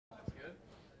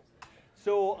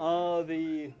So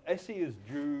the essay is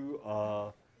due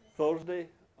Thursday,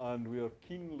 and we are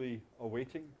keenly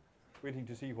waiting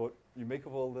to see what you make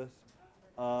of all this.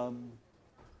 On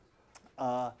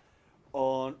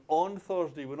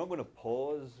Thursday, we're not going to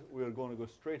pause. We're going to go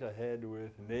straight ahead with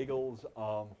Nagel's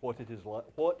What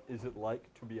Is It Like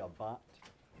to Be a Bat?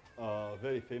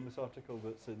 Very famous article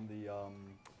that's in the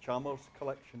Chalmers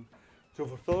collection. So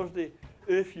for Thursday,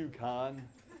 if you can,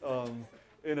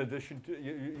 in addition to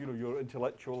your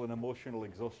intellectual and emotional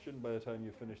exhaustion by the time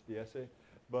you finish the essay,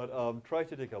 but try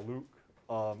to take a look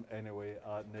anyway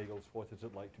at Nagel's What Is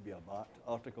It Like to Be a Bat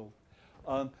article.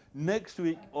 Next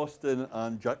week, Austin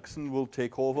and Jackson will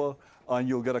take over, and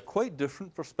you'll get a quite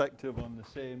different perspective on the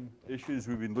same issues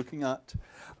we've been looking at.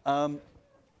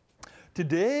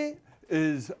 Today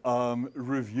is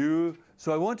review,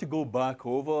 so I want to go back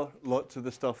over lots of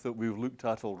the stuff that we've looked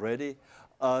at already,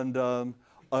 and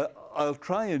I'll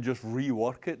try and just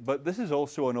rework it, but this is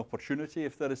also an opportunity.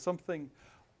 If there is something,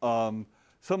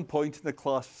 some point in the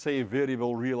class, say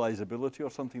variable realizability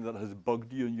or something that has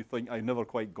bugged you and you think, I never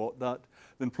quite got that,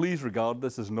 then please regard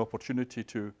this as an opportunity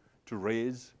to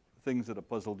raise things that have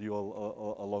puzzled you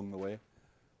all along the way.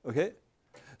 Okay?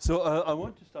 So I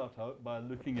want to start out by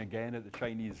looking again at the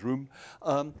Chinese room.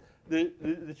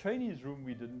 The Chinese room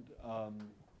we didn't,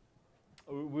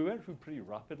 we went through pretty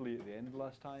rapidly at the end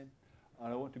last time,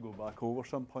 and I want to go back over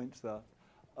some points there.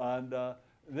 And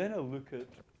then I'll look at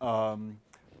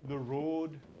the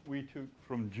road we took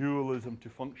from dualism to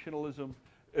functionalism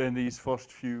in these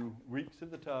first few weeks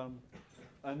of the term.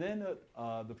 And then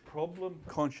at the problem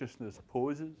consciousness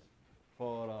poses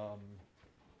for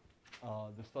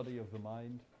the study of the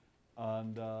mind,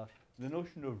 and the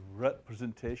notion of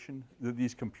representation that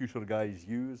these computer guys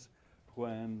use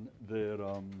when they're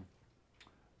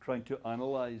trying to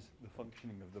analyze the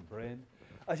functioning of the brain.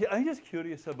 Actually, I'm just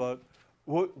curious about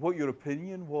what your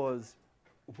opinion was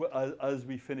as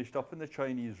we finished up in the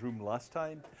Chinese room last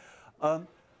time.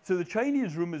 So the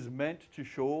Chinese room is meant to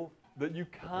show that you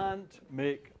can't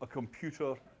make a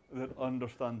computer that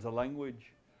understands a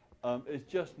language. It's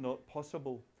just not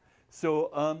possible.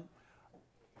 So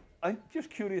I'm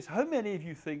just curious, how many of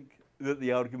you think that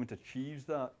the argument achieves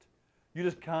that? You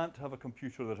just can't have a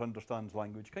computer that understands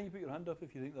language. Can you put your hand up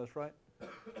if you think that's right?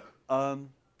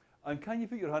 And can you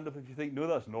put your hand up if you think, no,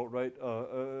 that's not right?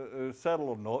 Settle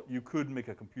or not, you could make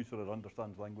a computer that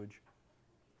understands language.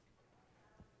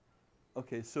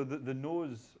 Okay, so the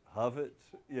no's have it.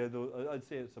 Yeah, I'd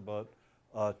say it's about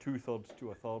 2/3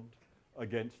 to 1/3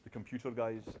 against the computer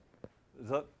guys. Is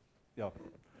that? Yeah.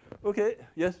 Okay,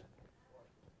 yes?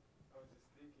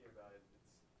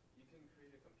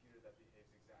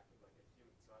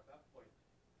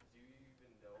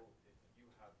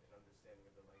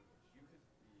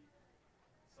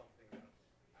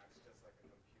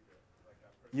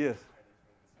 Yes.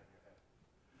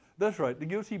 That's right.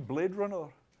 Did you see Blade Runner?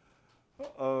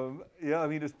 Yeah, I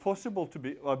mean, it's possible to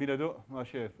be, I mean, I don't,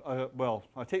 actually, well,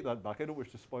 I take that back. I don't wish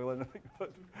to spoil anything,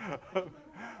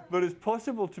 but it's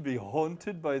possible to be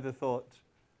haunted by the thought,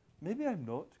 maybe I'm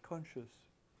not conscious.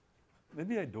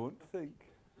 Maybe I don't think.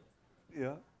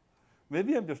 Yeah.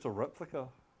 Maybe I'm just a replica.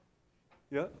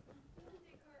 Yeah.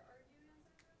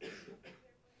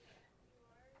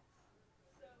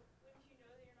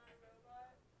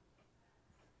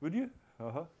 Would you?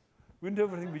 Uh-huh. Wouldn't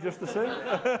everything be just the same?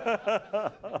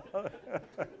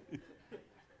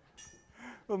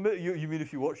 Well, you mean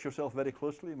if you watch yourself very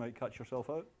closely, you might catch yourself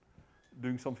out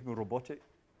doing something robotic?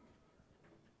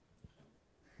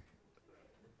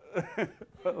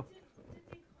 Well,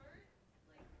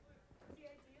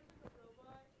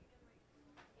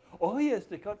 oh yes,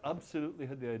 Descartes absolutely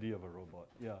had the idea of a robot.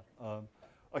 Yeah,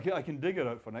 I can dig it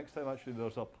out for next time. Actually,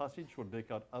 there's a passage where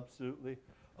Descartes absolutely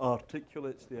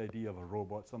articulates the idea of a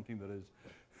robot, something that is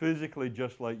physically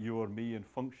just like you or me and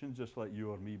functions just like you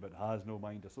or me, but has no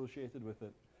mind associated with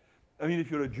it. I mean,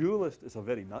 if you're a dualist, it's a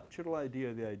very natural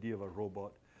idea, the idea of a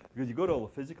robot, because you've got all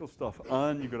the physical stuff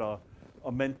and you've got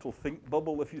a mental think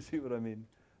bubble, if you see what I mean,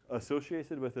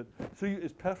 associated with it. So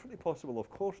it's perfectly possible, of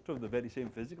course, to have the very same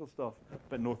physical stuff,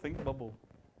 but no think bubble.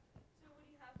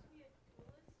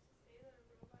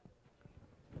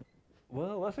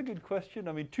 Well, that's a good question.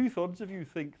 I mean, 2/3 of you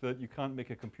think that you can't make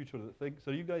a computer that thinks.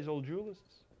 Are you guys all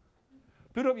dualists?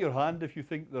 Put up your hand if you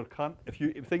think there can't. If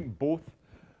you think both,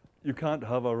 you can't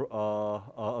have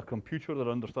a computer that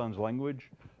understands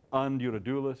language, and you're a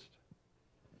dualist.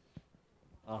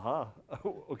 Aha.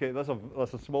 Okay, that's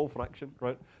a small fraction,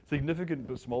 right? Significant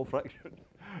but small fraction,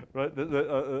 right?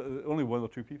 Only one or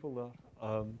two people there.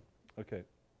 Okay.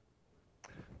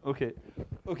 Okay.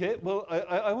 Okay, well,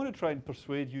 I want to try and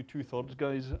persuade you 2/3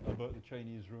 guys about the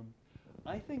Chinese room.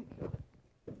 I think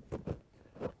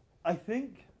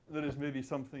there is maybe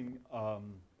something.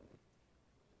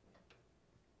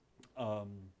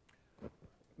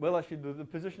 Well, actually, the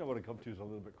position I want to come to is a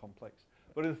little bit complex.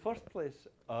 But in the first place,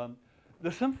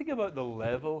 there's something about the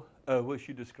level which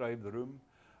you describe the room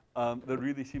that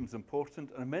really seems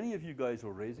important. And many of you guys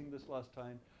were raising this last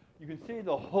time. You can say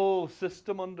the whole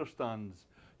system understands.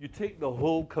 You take the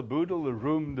whole caboodle, the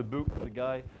room, the book, the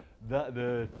guy,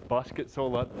 the baskets,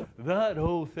 all that. That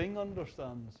whole thing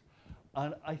understands.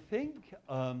 And I think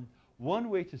one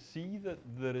way to see that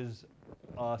there is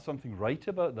something right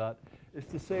about that is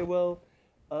to say, well,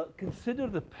 consider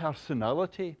the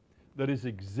personality that is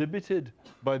exhibited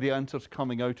by the answers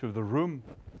coming out of the room.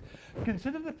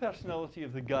 Consider the personality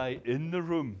of the guy in the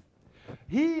room.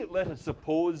 He, let us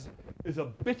suppose, is a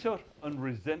bitter and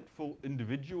resentful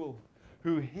individual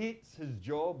who hates his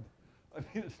job. I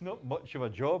mean, it's not much of a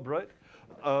job, right?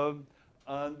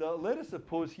 Let us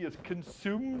suppose he is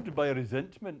consumed by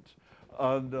resentment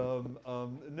and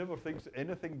never thinks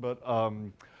anything but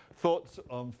thoughts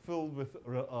filled with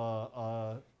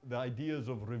the ideas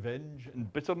of revenge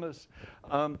and bitterness.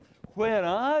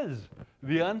 Whereas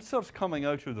the answers coming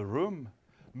out of the room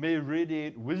may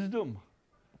radiate wisdom,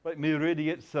 right? May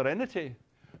radiate serenity,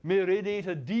 may radiate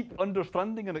a deep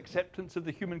understanding and acceptance of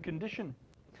the human condition.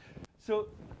 So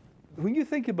when you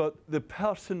think about the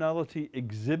personality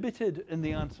exhibited in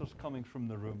the answers coming from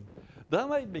the room, that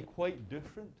might be quite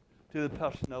different to the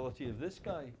personality of this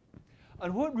guy.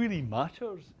 And what really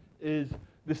matters is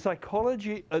the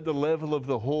psychology at the level of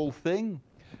the whole thing,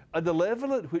 at the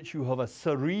level at which you have a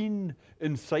serene,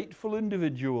 insightful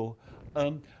individual.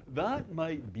 That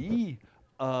might be,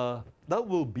 that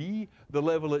will be the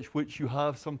level at which you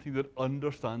have something that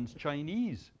understands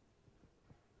Chinese.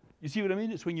 You see what I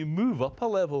mean? It's when you move up a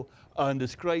level and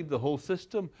describe the whole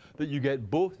system that you get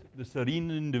both the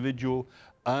serene individual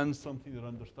and something that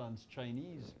understands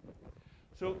Chinese.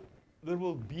 So there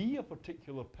will be a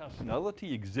particular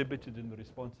personality exhibited in the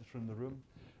responses from the room,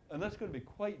 and that's going to be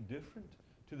quite different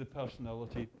to the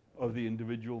personality of the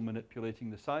individual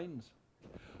manipulating the signs.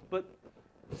 But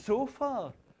so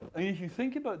far, I mean, if you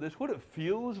think about this, what it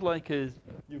feels like is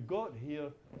you've got here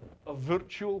a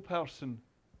virtual person.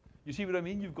 You see what I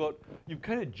mean? You've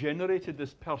kind of generated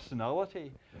this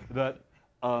personality that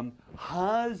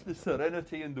has the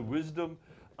serenity and the wisdom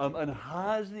and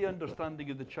has the understanding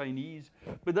of the Chinese,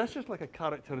 but that's just like a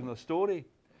character in a story.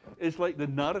 It's like the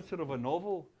narrator of a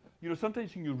novel. You know,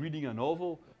 sometimes when you're reading a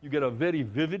novel, you get a very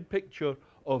vivid picture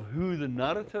of who the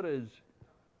narrator is.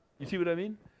 You see what I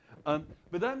mean?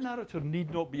 But that narrator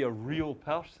need not be a real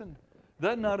person.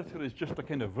 That narrator is just a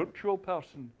kind of virtual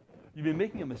person. You'd be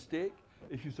making a mistake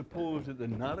if you suppose that the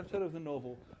narrator of the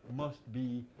novel must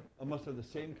have the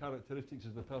same characteristics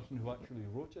as the person who actually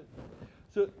wrote it.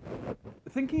 So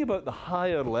thinking about the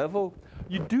higher level,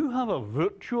 you do have a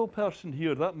virtual person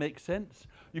here. That makes sense.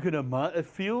 You can it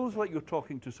feels like you're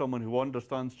talking to someone who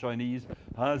understands Chinese,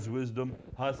 has wisdom,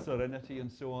 has serenity, and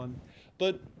so on.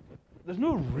 But there's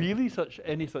no really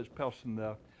any such person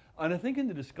there. And I think in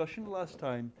the discussion last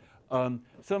time,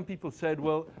 some people said,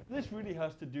 well, this really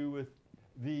has to do with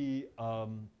the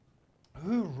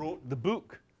who wrote the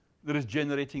book that is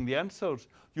generating the answers.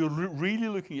 You're really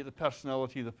looking at the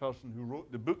personality of the person who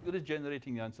wrote the book that is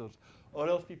generating the answers. Or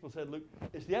else people said, look,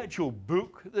 it's the actual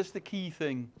book that's the key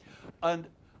thing. And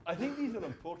I think these are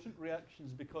important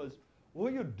reactions because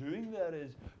what you're doing there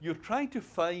is you're trying to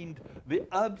find the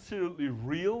absolutely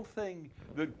real thing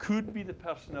that could be the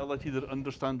personality that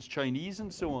understands Chinese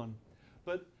and so on.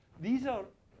 But these are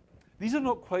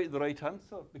not quite the right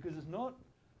answer because it's not,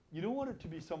 you don't want it to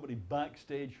be somebody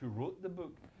backstage who wrote the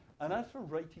book. And as for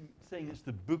saying it's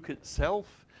the book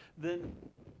itself, then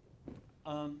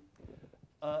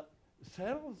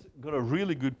Searle's got a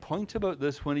really good point about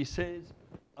this when he says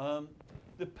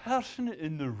the person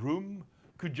in the room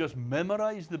could just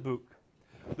memorize the book.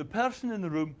 The person in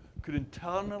the room could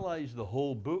internalize the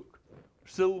whole book,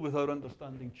 still without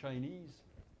understanding Chinese.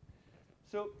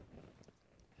 So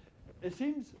it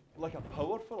seems like a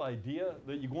powerful idea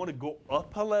that you want to go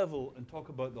up a level and talk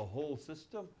about the whole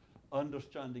system,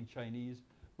 understanding Chinese.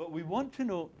 But we want to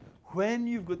know when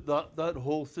you've got that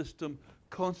whole system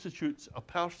constitutes a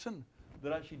person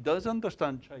that actually does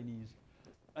understand Chinese.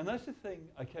 And that's the thing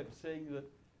I kept saying, that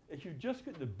if you just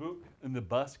get the book and the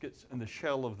baskets and the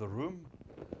shell of the room,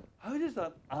 how does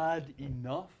that add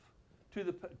enough to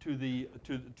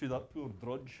that poor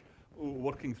drudge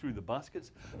working through the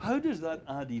baskets? How does that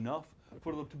add enough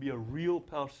for there to be a real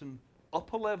person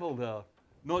up a level there,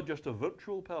 not just a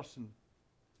virtual person?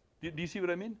 Do you see what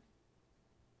I mean?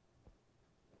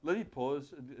 Let me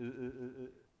pause.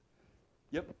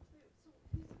 Yep. So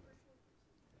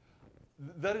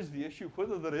that is the issue,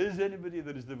 whether there is anybody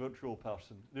that is the virtual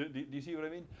person. Do you see what I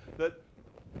mean? That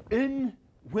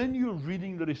when you're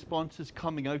reading the responses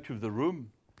coming out of the room,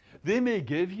 they may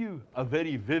give you a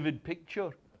very vivid picture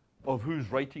of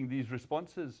who's writing these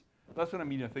responses. That's what I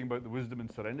mean, I think, about the wisdom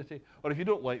and serenity. Or if you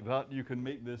don't like that, you can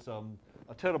make this a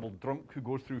terrible drunk who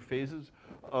goes through phases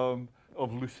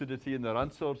of lucidity in their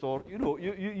answers. Or, you know,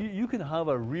 you can have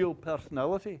a real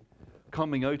personality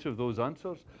coming out of those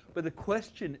answers. But the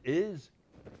question is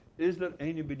there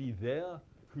anybody there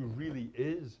who really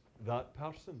is that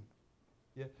person?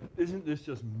 Yeah. Isn't this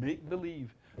just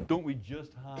make-believe? Don't we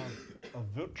just have a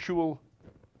virtual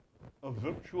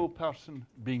person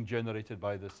being generated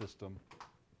by the system?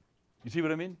 You see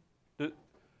what I mean? If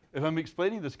I'm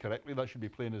explaining this correctly, that should be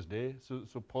plain as day.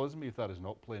 So pause me if that is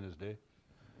not plain as day.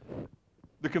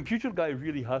 The computer guy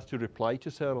really has to reply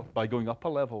to Searle by going up a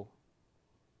level.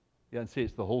 Yeah, and say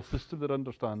it's the whole system that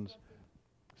understands.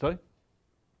 Sorry?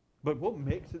 But what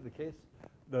makes it the case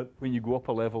that when you go up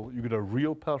a level, you get a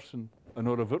real person and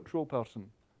not a virtual person?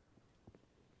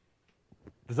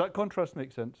 Does that contrast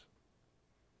make sense?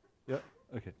 Yeah?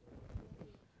 Okay.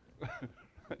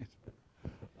 Right.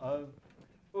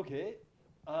 Okay.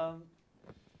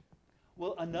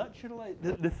 Well, a naturalized...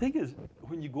 The thing is,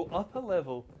 when you go up a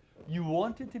level, you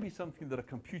want it to be something that a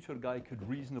computer guy could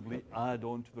reasonably add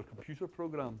on to their computer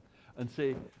program and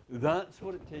say, that's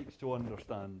what it takes to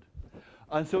understand.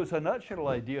 And so it's a natural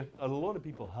idea, and a lot of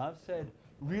people have said,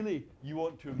 really, you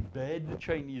want to embed the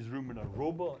Chinese room in a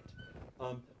robot.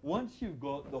 Once you've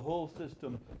got the whole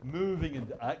system moving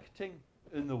and acting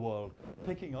in the world,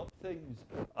 picking up things,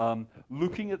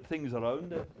 looking at things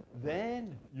around it,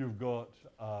 then you've got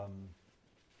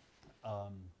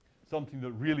something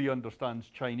that really understands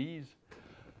Chinese.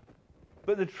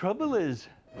 But the trouble is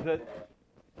that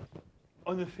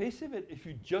on the face of it, if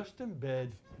you just embed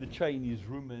the Chinese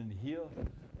room in here,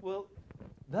 well,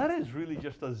 that is really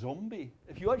just a zombie.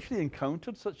 If you actually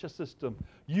encountered such a system,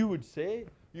 you would say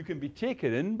you can be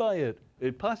taken in by it.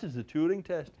 It passes the Turing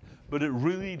test, but it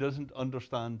really doesn't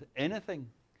understand anything.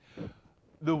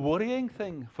 The worrying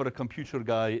thing for a computer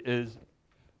guy is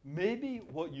maybe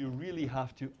what you really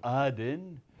have to add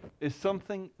in is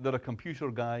something that a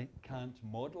computer guy can't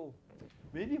model.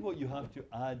 Maybe what you have to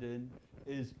add in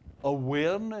is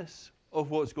awareness of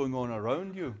what's going on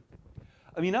around you.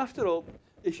 I mean, after all,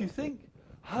 if you think,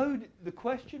 the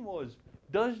question was,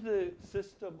 does the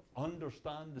system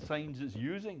understand the signs it's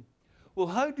using? Well,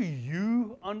 how do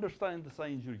you understand the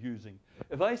signs you're using?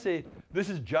 If I say, this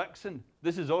is Jackson,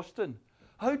 this is Austin,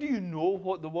 how do you know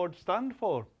what the words stand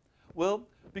for? Well,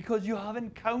 because you have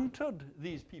encountered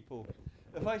these people.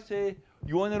 If I say,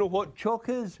 you want to know what chalk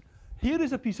is? Here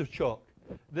is a piece of chalk.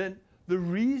 Then the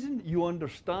reason you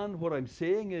understand what I'm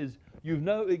saying is you've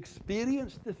now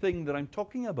experienced the thing that I'm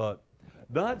talking about.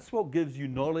 That's what gives you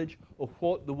knowledge of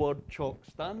what the word chalk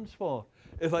stands for.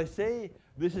 If I say,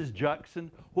 this is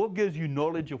Jackson, what gives you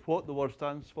knowledge of what the word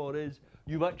stands for is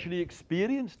you've actually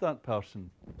experienced that person.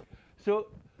 So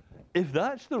if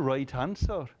that's the right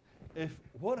answer, if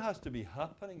what has to be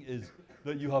happening is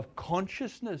that you have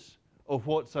consciousness of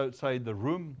what's outside the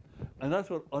room, and that's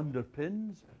what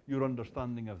underpins your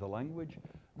understanding of the language,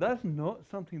 that's not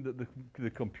something that the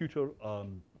computer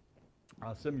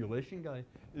simulation guy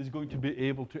is going to be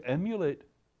able to emulate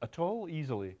at all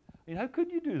easily. I mean, how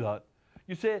could you do that?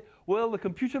 You say, well, the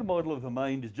computer model of the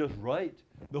mind is just right.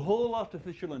 The whole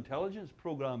artificial intelligence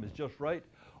program is just right.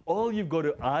 All you've got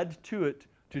to add to it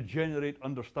to generate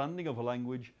understanding of a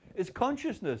language is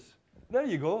consciousness. There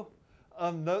you go.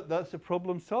 That's the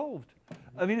problem solved.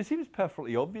 I mean, it seems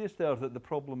perfectly obvious there that the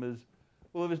problem is,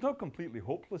 well, if it's not completely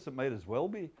hopeless, it might as well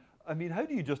be. I mean, how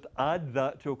do you just add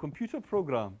that to a computer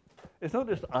program? It's not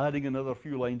just adding another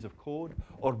few lines of code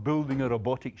or building a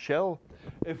robotic shell.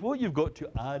 If what you've got to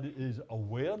add is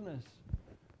awareness,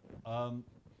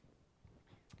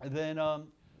 then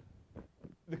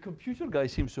the computer guy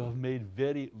seems to have made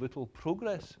very little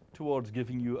progress towards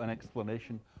giving you an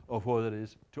explanation of what it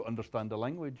is to understand a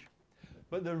language.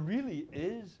 But there really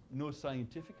is no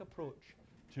scientific approach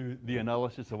to the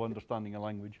analysis of understanding a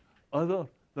language other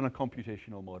than a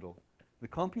computational model. The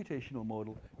computational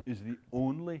model is the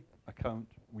only account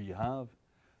we have.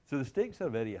 So the stakes are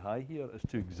very high here as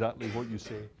to exactly what you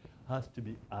say has to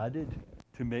be added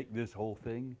to make this whole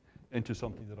thing into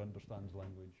something that understands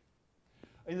language.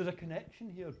 And there's a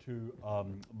connection here to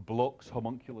Bloch's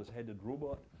homunculus-headed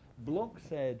robot. Bloch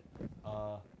said,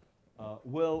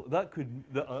 well, that could,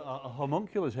 a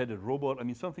homunculus-headed robot, I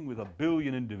mean, something with 1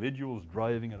 billion individuals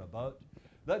driving it about,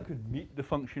 that could meet the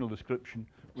functional description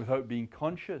without being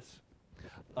conscious.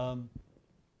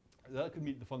 That could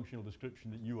meet the functional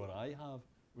description that you or I have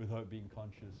without being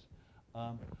conscious.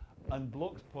 And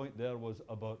Bloch's point there was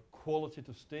about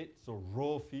qualitative states or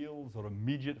raw fields or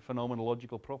immediate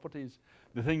phenomenological properties.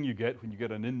 The thing you get when you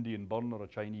get an Indian burn or a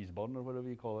Chinese burn or whatever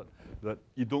you call it, that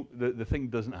you don't, the thing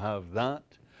doesn't have that.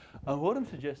 And what I'm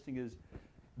suggesting is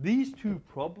these two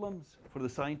problems for the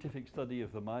scientific study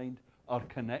of the mind are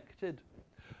connected.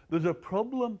 There's a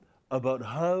problem about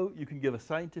how you can give a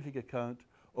scientific account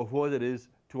of what it is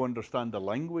to understand a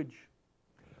language.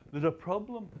 There's a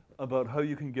problem about how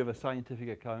you can give a scientific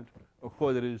account of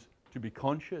what it is to be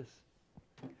conscious.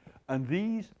 And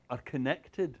these are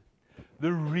connected.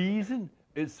 The reason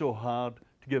it's so hard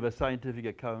to give a scientific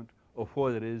account of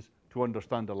what it is to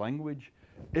understand a language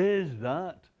is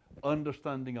that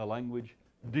understanding a language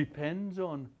depends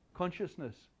on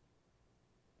consciousness.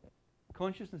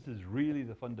 Consciousness is really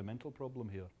the fundamental problem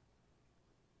here.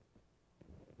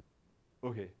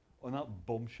 Okay, on that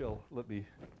bombshell, let me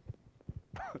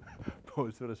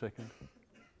pause for a second.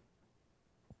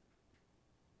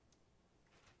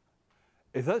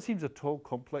 If that seems at all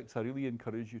complex, I really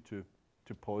encourage you to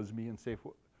pause me and say,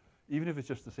 even if it's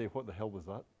just to say, what the hell was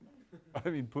that? I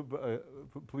mean,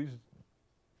 please.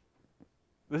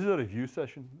 This is a review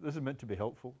session. This is meant to be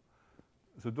helpful.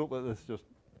 So don't let this just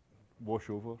wash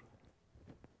over.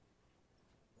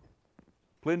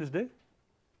 Plain as day?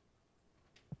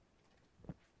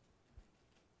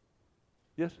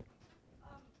 Yes?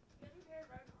 The other day I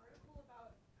read an article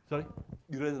about... Sorry?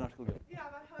 You read an article? Yeah,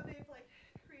 about how they've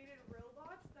created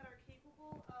robots that are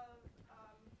capable of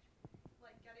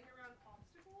getting around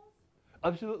obstacles.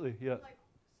 Absolutely, yeah.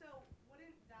 So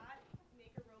wouldn't that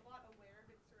make a robot aware of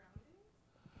its surroundings?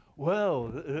 Well,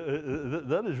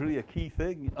 that is really a key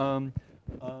thing.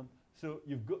 So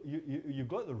you've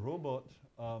got the robot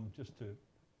just to.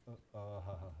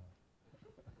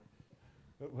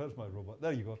 Where's my robot?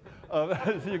 There you go.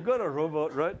 So you've got a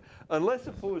robot, right? And let's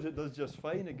suppose it does just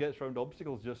fine. It gets around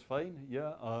obstacles just fine.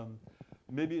 Yeah.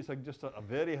 Maybe it's just a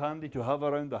very handy to have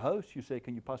around the house. You say,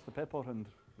 "Can you pass the pepper?" And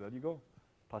there you go.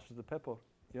 Passes the pepper.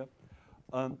 Yeah.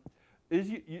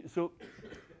 So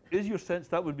is your sense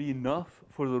that would be enough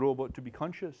for the robot to be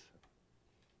conscious?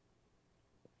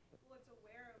 Well, it's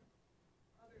aware of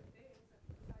other things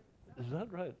besides itself. Is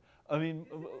that right? I mean,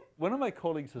 one of my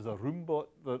colleagues has a room bot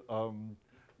that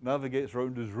navigates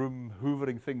around his room,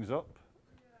 hoovering things up.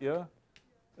 Yeah?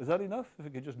 Is that enough? If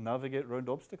it could just navigate around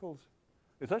obstacles?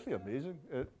 It's actually amazing.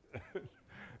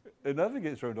 It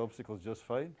navigates around obstacles just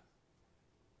fine.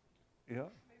 Yeah?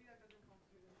 Maybe that doesn't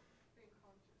constitute being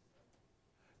conscious.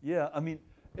 Yeah, I mean,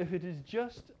 if it is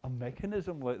just a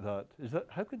mechanism like that,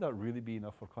 how could that really be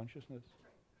enough for consciousness?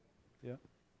 Yeah?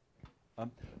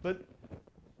 But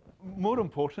more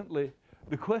importantly,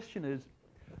 the question is,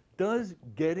 does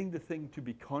getting the thing to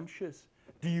be conscious,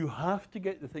 do you have to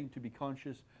get the thing to be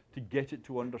conscious to get it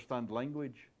to understand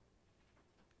language?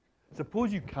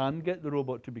 Suppose you can get the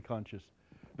robot to be conscious,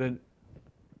 then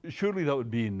surely that would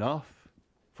be enough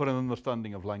for an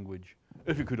understanding of language,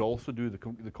 if it could also do the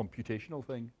computational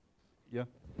thing. Yeah?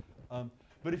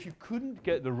 But if you couldn't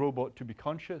get the robot to be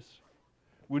conscious,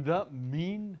 would that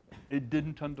mean it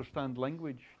didn't understand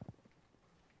language?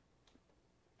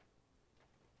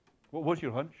 What's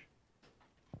your hunch?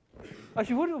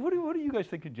 Actually, what do you guys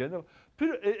think in general?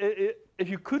 If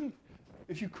you couldn't,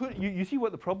 you see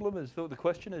what the problem is, though? The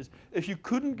question is, if you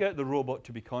couldn't get the robot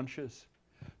to be conscious,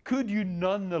 could you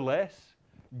nonetheless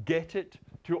get it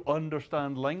to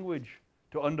understand language,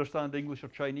 to understand English or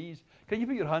Chinese? Can you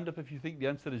put your hand up if you think the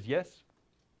answer is yes?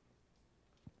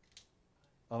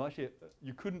 Actually,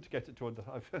 you couldn't get it to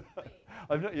understand.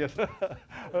 I'm not, yes.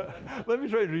 Let me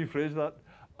try and rephrase that.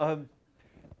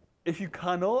 If you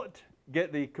cannot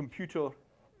get the computer,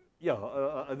 yeah,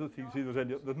 I don't think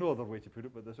there's no other way to put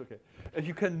it, but that's okay. If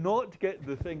you cannot get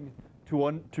the thing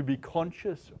to be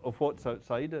conscious of what's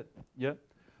outside it, yeah.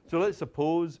 So let's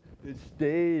suppose it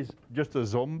stays just a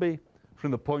zombie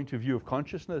from the point of view of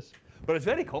consciousness, but it's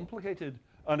very complicated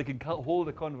and it can hold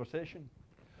a conversation.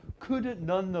 Could it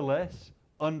nonetheless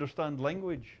understand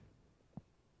language?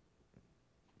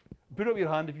 Put up your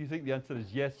hand if you think the answer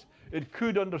is yes. It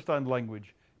could understand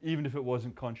language, even if it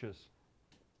wasn't conscious.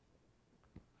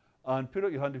 And put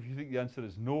up your hand if you think the answer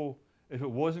is no. If it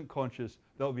wasn't conscious,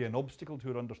 that would be an obstacle to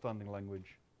it understanding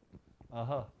language.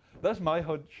 Aha. That's my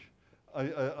hunch. We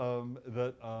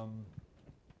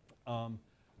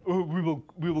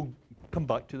will come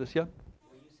back to this, yeah?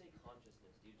 When you say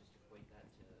consciousness, do you just equate that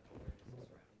to awareness of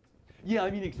surroundings? Yeah, I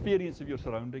mean experience of your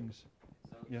surroundings.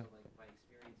 So, Yeah. so by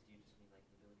experience, do you just mean the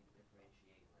ability to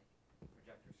differentiate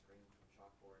projector screen from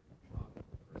chalkboard from chalk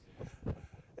from person?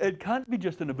 It can't be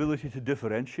just an ability to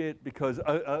differentiate, because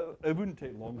it wouldn't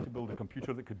take long to build a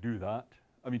computer that could do that.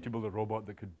 I mean, to build a robot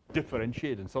that could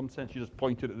differentiate in some sense. You just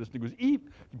point it at this and it goes eep.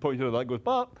 You point it at that, it goes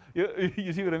bop.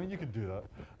 You see what I mean? You could do that.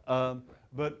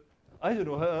 But I don't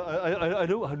know. I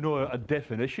don't know a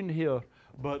definition here.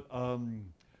 But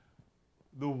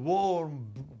the warm,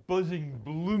 buzzing,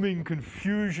 blooming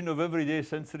confusion of everyday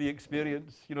sensory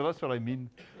experience, that's what I mean.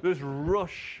 This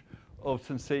rush of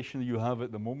sensation that you have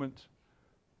at the moment.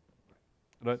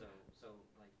 Right? So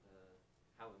like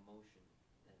how emotion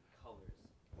and colors.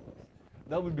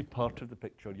 That would be part of the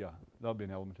picture, yeah. That would be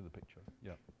an element of the picture,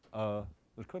 yeah.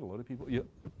 There's quite a lot of people, yeah.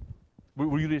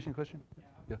 Were you raising a question?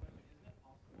 Yeah. Isn't it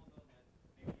possible, though, that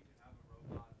maybe you could have a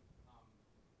robot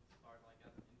start like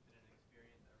as an infinite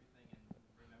experience everything and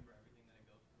remember everything that it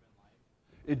goes through in life?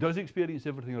 It does experience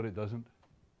everything or it doesn't.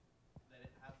 That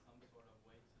it has some sort of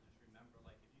way to just remember,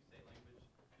 like if you say language,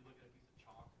 you look at a piece of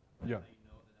chalk, Yeah. that you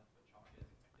know that that's what chalk is.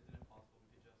 Isn't it possible we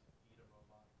could just feed a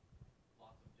robot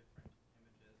lots of different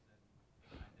images and it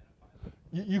can identify them?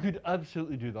 You could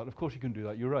absolutely do that. Of course you can do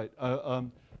that, you're right.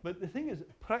 But the thing is,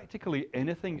 practically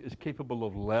anything is capable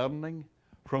of learning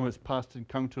from its past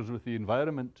encounters with the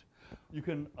environment. You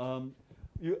can,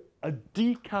 a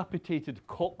decapitated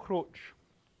cockroach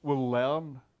will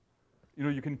learn.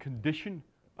 You can condition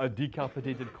a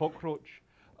decapitated cockroach.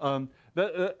 I'm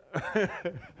not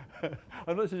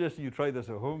suggesting you try this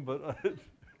at home, but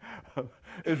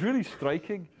it's really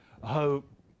striking how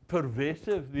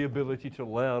pervasive the ability to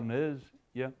learn is.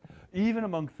 Yeah, even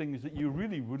among things that you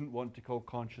really wouldn't want to call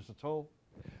conscious at all.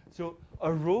 So a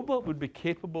robot would be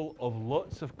capable of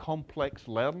lots of complex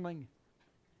learning.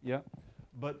 Yeah,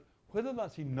 but whether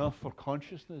that's enough for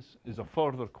consciousness is a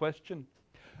further question.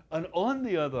 And on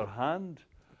the other hand,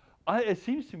 it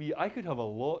seems to me I could have a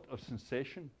lot of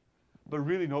sensation, but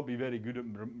really not be very good at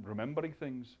remembering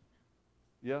things.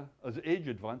 Yeah, as age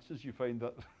advances, you find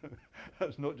that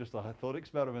that's not just a thought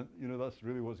experiment. That's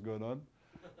really what's going on.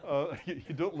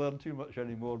 You don't learn too much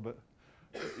anymore, but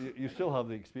you still have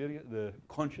the experience, the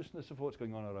consciousness of what's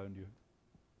going on around you.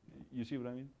 You see what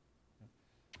I mean?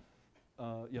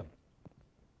 Yeah.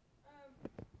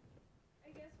 I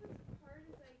guess what's hard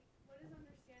is like, what does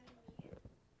understanding mean?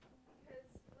 Because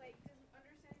like, does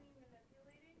understanding mean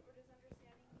manipulating, or does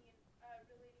understanding mean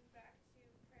relating back to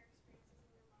prior experiences in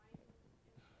your mind?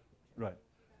 Right.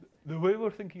 The way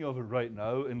we're thinking of it right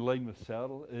now, in line with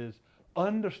Searle, is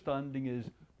understanding is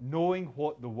knowing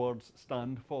what the words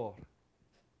stand for.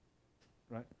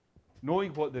 Right?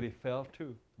 Knowing what they refer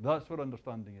to. That's what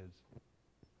understanding is.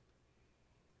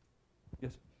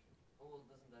 Yes? Well,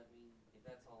 doesn't that mean, if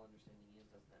that's all understanding is,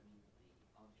 doesn't that mean that the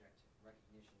object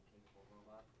recognition capable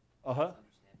robot is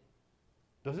understanding?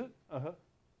 Does it?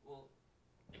 Well,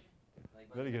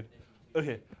 like Very good. definition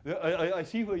Okay, I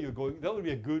see where you're going. That would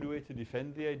be a good way to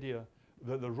defend the idea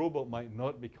that the robot might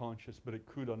not be conscious, but it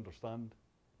could understand.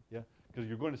 Yeah, because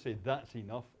you're going to say that's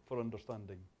enough for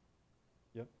understanding.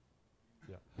 Yeah,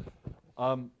 yeah.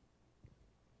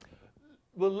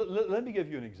 Well, let me give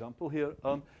you an example here.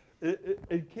 Have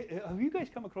you guys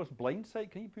come across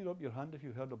Blindsight? Can you put up your hand if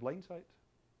you've heard of Blindsight?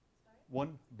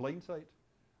 One, Blindsight.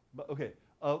 But okay,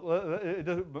 it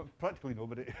doesn't, practically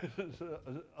nobody.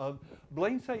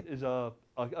 Blindsight is a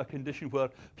condition where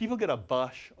people get a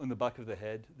bash on the back of the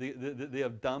head. They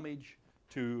have damage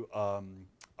to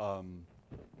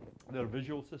their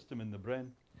visual system in the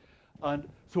brain. And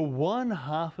so one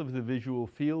half of the visual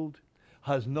field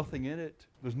has nothing in it.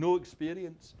 There's no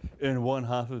experience in one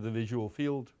half of the visual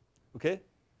field. Okay?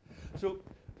 So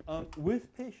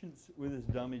with patients with this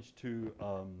damage to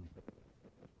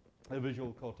the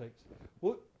visual cortex,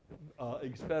 what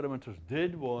experimenters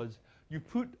did was you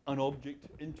put an object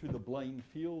into the blind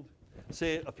field,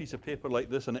 say a piece of paper like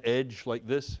this, an edge like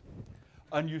this,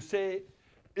 and you say,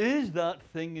 is that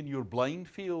thing in your blind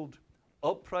field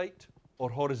upright or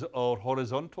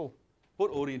horizontal? What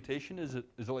orientation is it?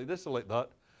 Is it like this or like that?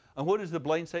 And what does the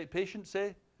Blindsight patient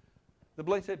say? The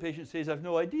Blindsight patient says, I've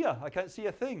no idea. I can't see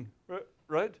a thing,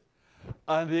 right?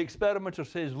 And the experimenter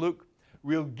says, look,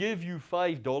 we'll give you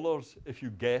 $5 if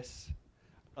you guess.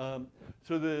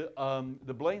 So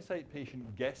the Blindsight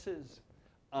patient guesses,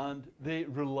 and they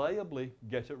reliably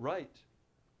get it right.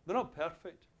 They're not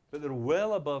perfect, but they're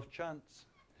well above chance.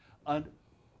 And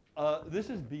this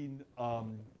has been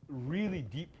really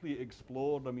deeply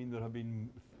explored. I mean, there have been,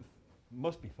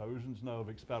 must be thousands now of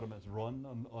experiments run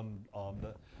on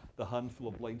the handful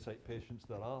of Blindsight patients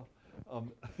there are.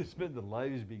 They spend their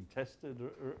lives being tested,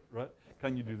 right?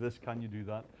 Can you do this? Can you do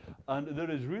that? And there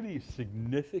is really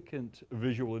significant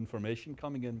visual information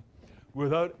coming in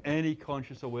without any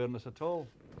conscious awareness at all.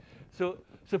 So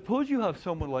suppose you have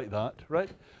someone like that, right?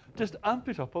 Just amp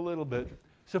it up a little bit.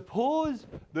 Suppose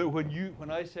that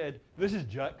when I said, this is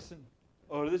Jackson,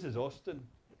 or this is Austin.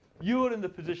 You are in the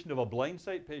position of a blind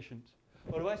sight patient.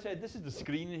 Or if I said, this is the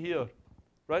screen here,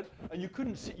 right? And you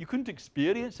couldn't see, you couldn't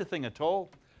experience the thing at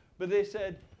all. But they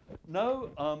said, now,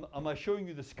 am I showing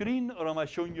you the screen or am I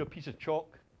showing you a piece of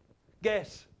chalk?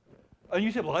 Guess. And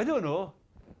you said, well, I don't know.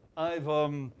 I've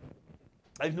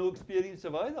no experience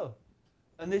of either.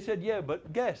 And they said, yeah,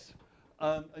 but guess.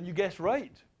 And you guessed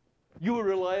right. You were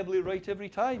reliably right every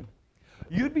time.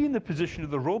 You'd be in the position of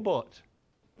the robot.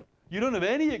 You don't have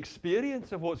any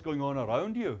experience of what's going on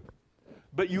around you,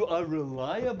 but you are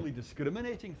reliably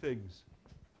discriminating things.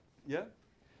 Yeah?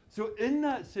 So in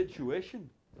that situation,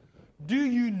 do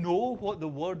you know what the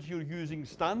words you're using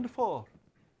stand for?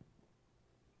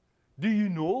 Do you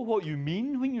know what you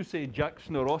mean when you say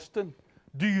Jackson or Austin?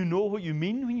 Do you know what you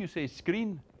mean when you say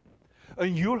screen?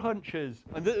 And your hunch is,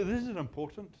 and this is an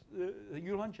important,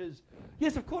 your hunch is,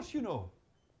 yes, of course you know,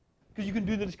 because you can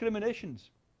do the discriminations.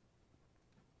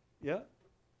 Yeah?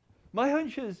 My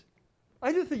hunch is,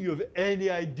 I don't think you have any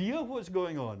idea what's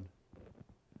going on.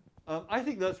 I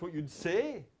think that's what you'd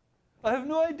say. I have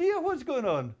no idea what's going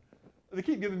on. They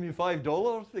keep giving me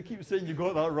 $5. They keep saying you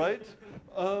got that right.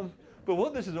 But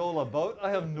what this is all about,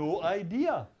 I have no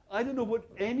idea. I don't know what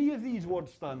any of these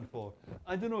words stand for.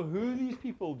 I don't know who these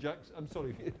people, Jackson, I'm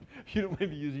sorry if you don't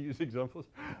mind me using these examples.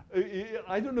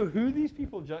 I don't know who these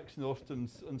people, Jackson, Austin,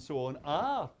 and so on,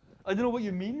 are. I don't know what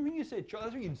you mean when you say chalk.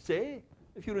 That's what you'd say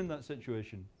if you're in that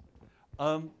situation.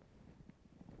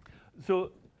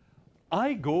 So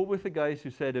I go with the guys who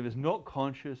said if it's not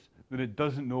conscious, then it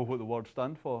doesn't know what the words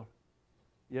stand for.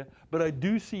 Yeah, but I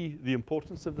do see the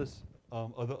importance of this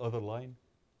other line.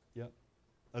 Yeah,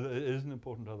 it is an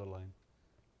important other line.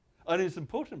 And it's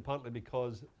important partly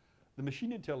because the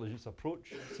machine intelligence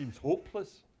approach seems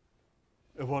hopeless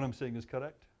if what I'm saying is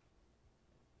correct.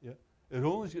 Yeah,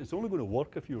 it's only going to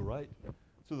work if you're right.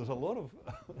 So there's a lot of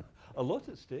a lot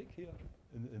at stake here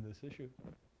in this issue.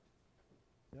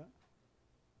 Yeah.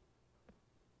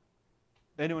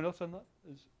 Anyone else on that?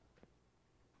 Is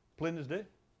plain as day?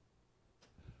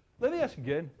 Let me ask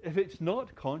again, if it's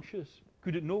not conscious,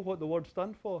 could it know what the words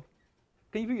stand for?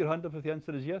 Can you put your hand up if the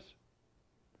answer is yes?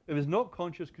 If it's not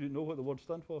conscious, could it know what the words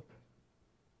stand for?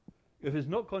 If it's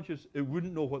not conscious, it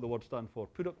wouldn't know what the words stand for.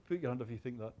 Put your hand up if you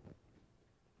think that.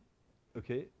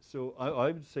 Okay, so I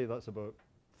would say that's about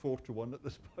 4-1 at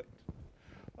this point.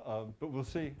 But we'll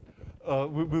see.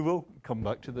 We will come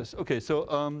back to this. Okay, so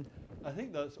I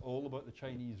think that's all about the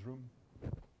Chinese room.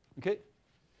 Okay?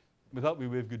 With that, we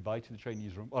wave goodbye to the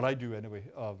Chinese room, or I do anyway.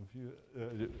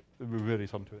 We'll really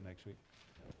come to it next week.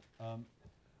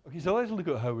 Okay, so let's look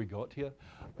at how we got here.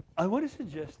 I want to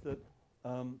suggest that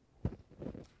a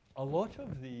lot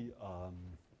of the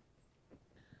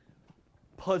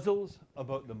puzzles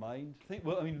about the mind,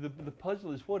 the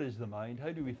puzzle is what is the mind?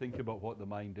 How do we think about what the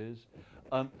mind is?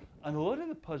 And a lot of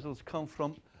the puzzles come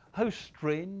from how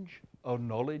strange our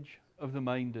knowledge of the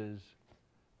mind is.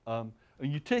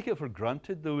 And you take it for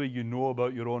granted the way you know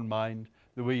about your own mind,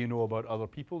 the way you know about other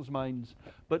people's minds,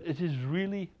 but it is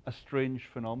really a strange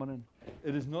phenomenon.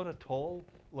 It is not at all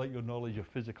like your knowledge of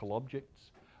physical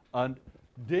objects. And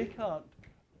Descartes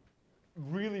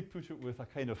really put it with a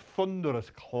kind of thunderous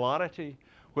clarity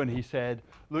when he said,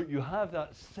 look, you have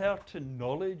that certain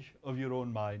knowledge of your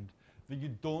own mind that you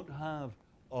don't have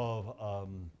of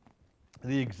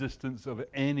the existence of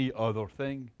any other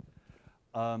thing.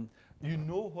 You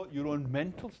know what your own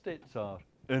mental states are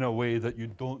in a way that you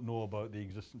don't know about the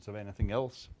existence of anything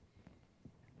else.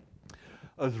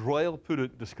 As Royal put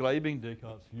it, describing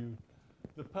Descartes' view,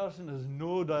 the person has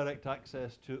no direct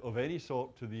access of any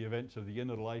sort to the events of the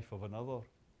inner life of another.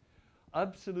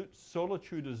 Absolute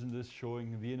solitude is in this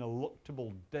showing the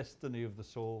ineluctable destiny of the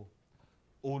soul.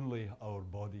 Only our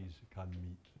bodies can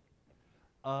meet.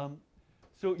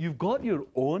 So you've got your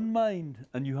own mind,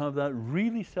 and you have that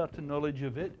really certain knowledge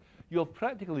of it. You have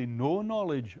practically no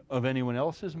knowledge of anyone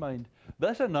else's mind.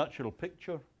 That's a natural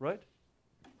picture, right?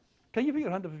 Can you put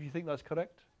your hand up if you think that's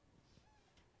correct?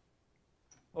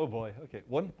 Oh boy, okay.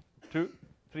 1, 2,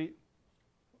 3.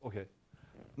 Okay.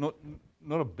 Not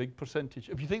a big percentage.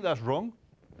 If you think that's wrong,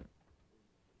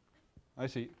 I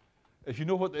see. If you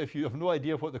have no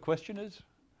idea what the question is,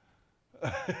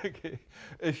 okay.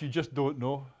 If you just don't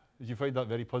know, did you find that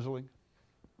very puzzling?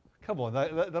 Come on,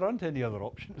 there aren't any other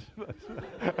options.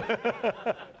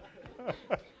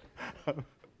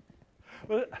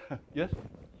 Well, yes? You agree with the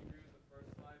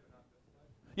first slide, but not this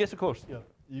slide? Yes, of course. Yeah.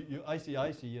 I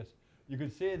see. Yes. You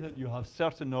could say that you have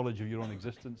certain knowledge of your own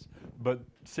existence, but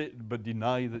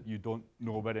deny that you don't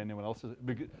know about anyone else's.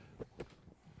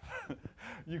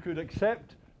 You could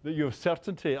accept that you have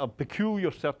certainty, a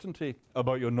peculiar certainty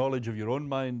about your knowledge of your own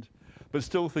mind, but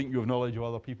still think you have knowledge of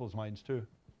other people's minds too.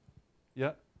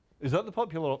 Yeah? Is that the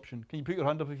popular option? Can you put your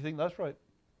hand up if you think that's right?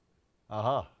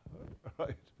 Aha.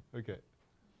 Right. Okay.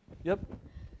 Yep.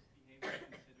 Behavior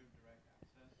considered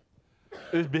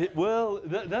direct access? Well,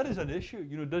 that is an issue.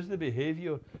 You know, does the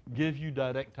behavior give you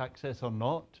direct access or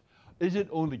not? Is it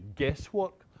only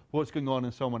guesswork, what's going on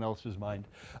in someone else's mind?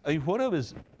 I mean, what I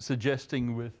was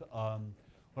suggesting with,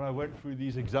 when I went through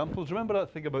these examples, remember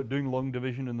that thing about doing long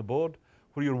division in the board,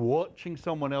 where you're watching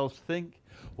someone else think?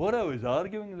 What I was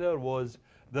arguing there was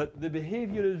that the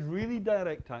behavior is really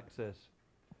direct access,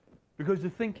 because the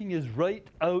thinking is right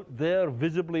out there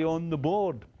visibly on the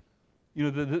board. You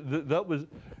know, that was,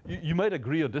 you might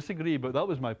agree or disagree, but that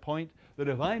was my point, that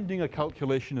if I'm doing a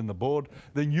calculation in the board,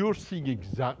 then you're seeing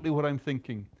exactly what I'm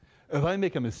thinking. If I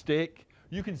make a mistake,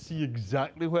 you can see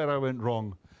exactly where I went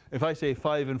wrong. If I say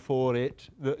 5 and 4, 8,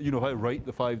 you know, if I write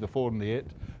the 5, the 4, and the 8,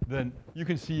 then you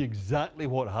can see exactly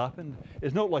what happened.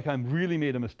 It's not like I'm really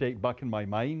made a mistake back in my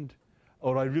mind,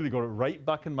 or I really got it right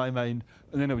back in my mind,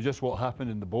 and then it was just what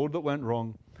happened in the board that went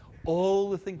wrong. All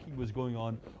the thinking was going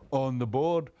on the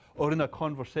board, or in a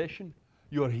conversation.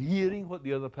 You're hearing what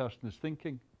the other person is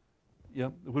thinking. Yeah,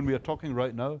 when we are talking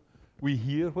right now, we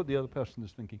hear what the other person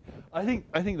is thinking. I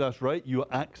think that's right. You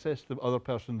access the other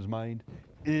person's mind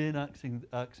in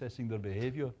accessing their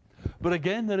behavior. But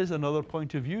again, there is another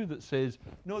point of view that says,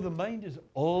 no, the mind is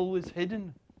always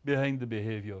hidden behind the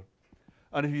behavior.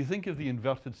 And if you think of the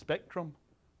inverted spectrum,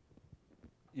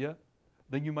 yeah,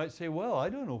 then you might say, well, I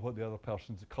don't know what the other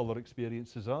person's color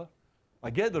experiences are. I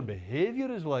get their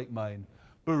behavior is like mine,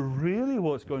 but really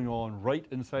what's going on right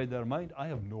inside their mind, I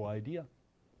have no idea.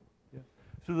 Yeah.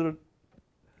 So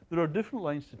there are different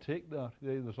lines to take there.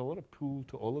 There's a lot of pull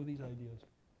to all of these ideas.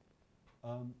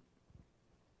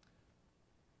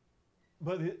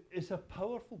 But it's a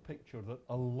powerful picture that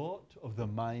a lot of the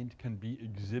mind can be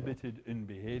exhibited in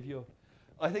behavior.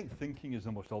 I think thinking is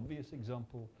the most obvious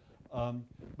example.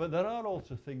 But there are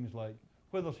also things like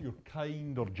whether you're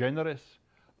kind or generous.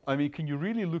 I mean, can you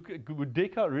really would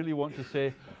Descartes really want to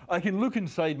say, I can look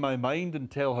inside my mind and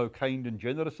tell how kind and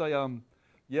generous I am?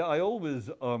 Yeah, I always,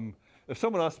 if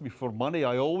someone asks me for money,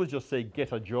 I always just say,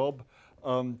 get a job.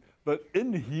 But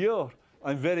in here,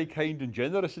 I'm very kind and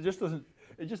generous. It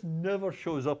just never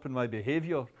shows up in my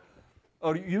behavior.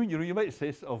 Or you might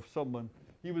say of someone,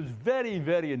 he was very,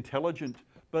 very intelligent,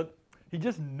 but he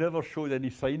just never showed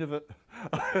any sign of it.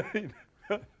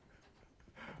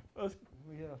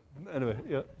 Yeah. Anyway,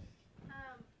 yeah.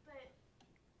 But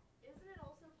isn't it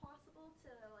also possible to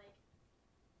like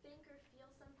think or feel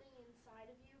something inside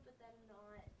of you, but then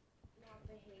not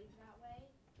behave that way?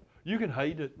 You can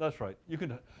hide it. That's right.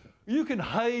 You can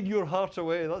hide your heart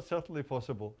away. That's certainly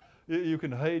possible. You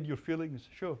can hide your feelings.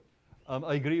 Sure,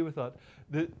 I agree with that.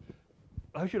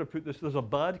 How should I put this? There's a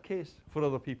bad case for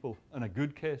other people and a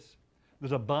good case.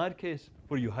 There's a bad case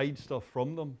where you hide stuff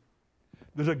from them.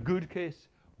 There's a good case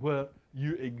where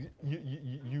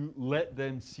you let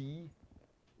them see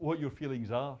what your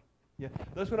feelings are. Yeah,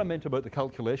 that's what I meant about the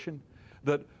calculation.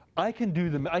 That I can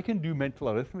do mental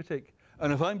arithmetic,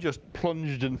 and if I'm just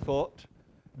plunged in thought,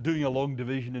 doing a long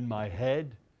division in my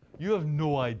head, you have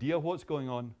no idea what's going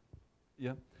on.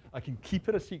 Yeah, I can keep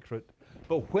it a secret,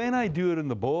 but when I do it in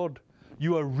the board,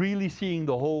 you are really seeing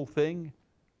the whole thing.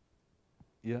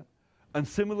 Yeah, and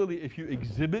similarly, if you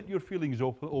exhibit your feelings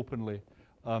openly.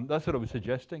 That's what I was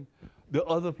suggesting. The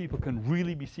other people can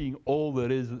really be seeing all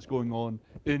there is that's going on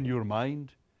in your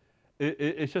mind.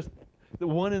 It's just the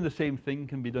one and the same thing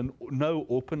can be done now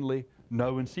openly,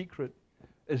 now in secret.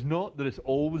 It's not that it's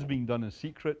always being done in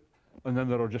secret, and then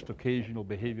there are just occasional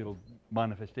behavioral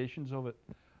manifestations of it.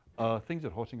 Things are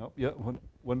hotting up. Yeah,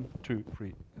 one, two,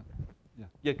 three.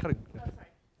 Yeah, correct. Yeah. Oh, sorry.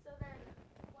 So then,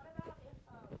 what about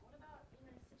in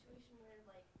a situation where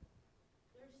like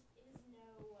there just is no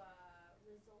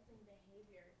resulting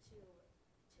behavior to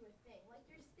a thing? Like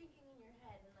you're just thinking in your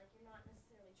head, and like you're not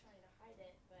necessarily trying to hide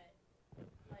it, but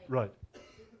like. Right. Do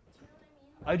you know what I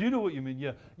mean? I do know what you mean.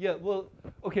 Yeah. Yeah. Well,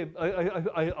 okay.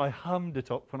 I hammed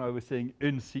it up when I was saying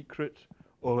in secret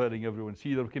or letting everyone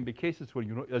see. There can be cases where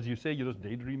as you say, you're just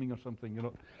daydreaming or something.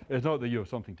 It's not that you have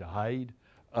something to hide.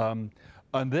 And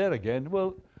there again,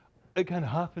 well, it can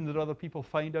happen that other people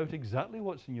find out exactly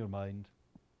what's in your mind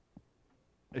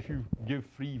if you give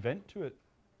free vent to it.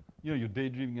 You're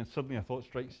daydreaming and suddenly a thought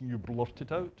strikes and you blurt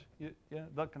it out. Yeah,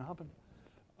 that can happen.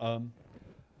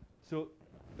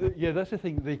 Yeah, that's the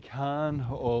thing. They can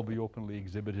all be openly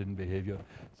exhibited in behavior.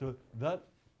 So that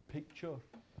picture,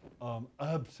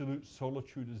 absolute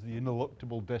solitude is the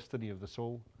ineluctable destiny of the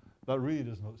soul. That really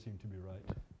does not seem to be right.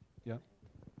 Yeah?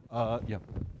 Yeah. I was going to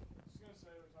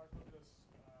say, we talked about this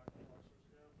a couple lectures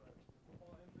ago, but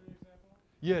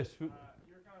Yes. You're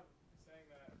kind of saying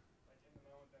that, like in the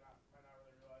moment, they might not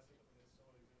really realize it, but they still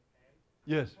exhibit pain. I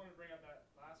Yes. just wanted to bring up that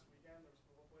last weekend there was a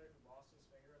football player who lost his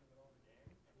finger in the middle of the game,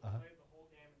 and he Uh-huh. played the whole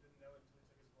game and didn't know it until he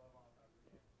took his glove off after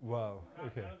the game. Wow.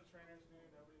 Okay. None of the trainers knew,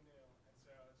 nobody knew, and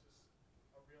so it's just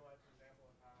a real life example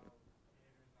of how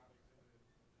behavior is not exhibited.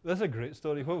 That's a great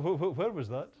story. Where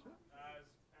was that? As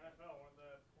NFL, one of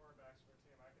the cornerbacks for a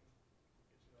team, I can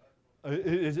get you the article.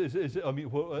 I mean,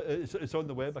 it's on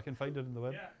the web. I can find it on the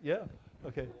web. Yeah. Yeah.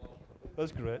 Okay.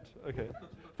 That's great. Okay.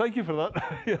 Thank you for that.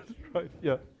 Yes. Right.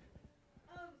 Yeah.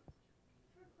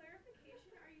 For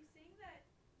clarification, are you saying that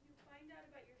you find out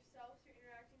about yourself through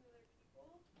interacting with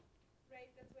other people? Right?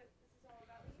 That's what this is all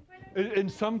about. When you find out In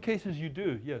some cases, you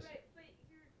do. Yes. Right, but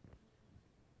you're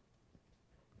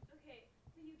okay.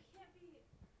 So you can't be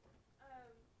certain.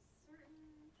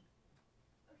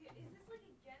 Okay, is this like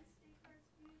against Descartes'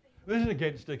 view? That you This is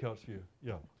against Descartes' view.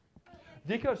 Yeah. but like,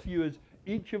 Descartes' view is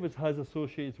each of us has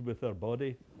associated with their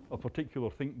body a particular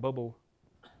think bubble,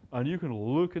 and you can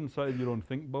look inside your own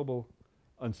think bubble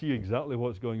and see exactly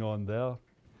what's going on there.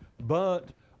 But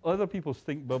other people's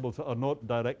think bubbles are not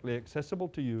directly accessible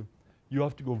to you. You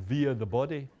have to go via the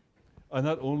body, and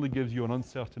that only gives you an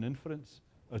uncertain inference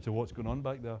as to what's going on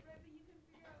back there. right, but you can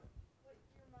figure out what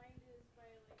your mind is by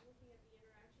like looking at the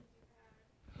interactions you've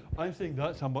had. I'm saying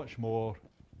that's a much more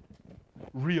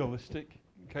realistic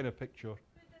kind of picture.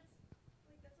 But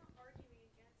that's not arguing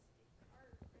against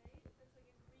Descartes, right? That's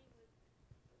like agreeing with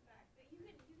the fact that you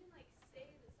can like say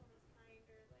that someone's kind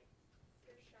or like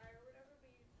they're shy or whatever,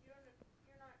 but you don't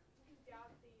you're not you can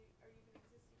doubt that you are even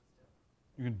existing still.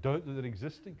 You can doubt that they're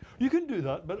existing. You can do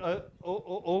that, but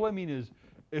all I mean is,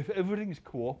 if everything's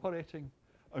cooperating,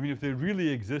 I mean, if they're really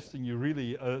existing, they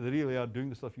really are doing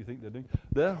the stuff you think they're doing,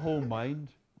 their whole mind,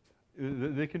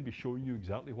 they can be showing you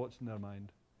exactly what's in their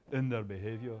mind, in their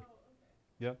behavior.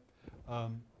 Yeah.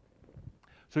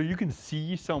 So you can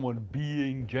see someone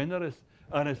being generous,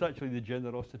 and it's actually the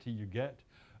generosity you get.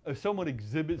 If someone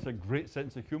exhibits a great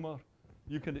sense of humor,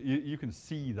 you can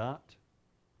see that.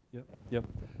 Yep. Yep.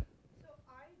 So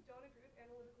I don't agree with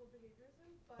analytical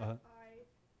behaviorism, but Uh-huh. I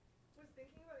was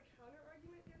thinking about a counter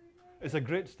argument the other day. It's a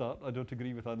great start. I don't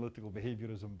agree with analytical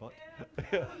behaviorism, but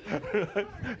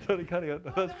And sorry, carry on.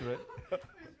 That's great. it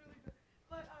was really good.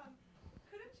 But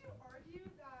couldn't you argue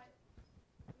that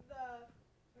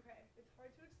okay, it's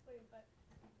hard to explain, but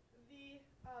the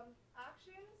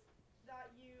actions that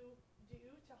you do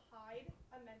to hide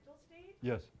a mental state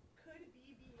Yes. could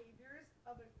be behaviors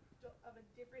of a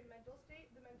different mental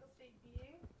state, the mental state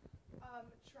being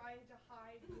trying to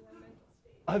hide your mental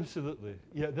state. Absolutely.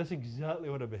 Yeah, that's exactly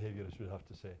what a behaviorist would have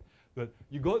to say. That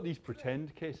you got these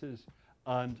pretend cases,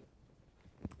 and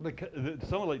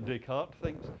someone like Descartes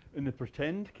thinks in the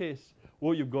pretend case,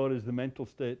 what you've got is the mental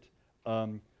state,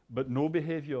 but no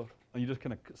behavior, and you just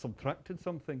kind of subtracted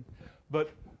something.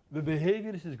 But the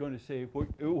behaviorist is going to say,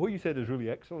 what you said is really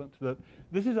excellent, that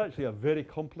this is actually a very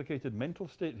complicated mental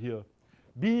state here.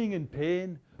 Being in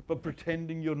pain, but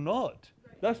pretending you're not.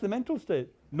 That's the mental state,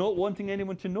 not wanting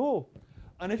anyone to know.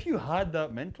 And if you had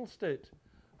that mental state,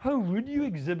 how would you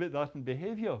exhibit that in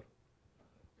behavior?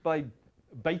 By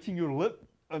biting your lip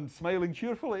and smiling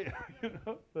cheerfully. You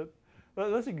know,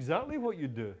 that's exactly what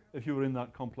you'd do if you were in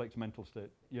that complex mental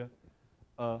state. Yeah,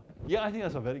 yeah. I think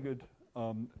that's a very good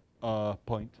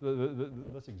point.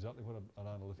 That's exactly what an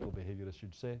analytical behaviorist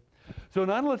should say. So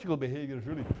an analytical behaviorist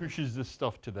really pushes this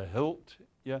stuff to the hilt,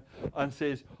 yeah, and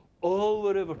says all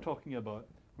we're ever talking about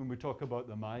when we talk about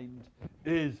the mind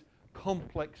is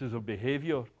complexes of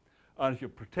behavior. And if you're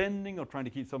pretending or trying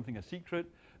to keep something a secret,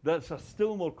 that's a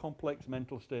still more complex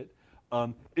mental state,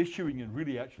 issuing in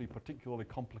really actually particularly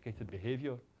complicated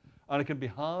behavior. And it can be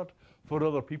hard for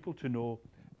other people to know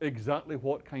exactly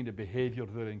what kind of behavior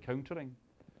they're encountering.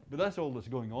 But that's all that's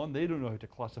going on. They don't know how to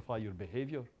classify your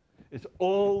behavior. It's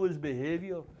always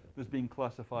behavior that's being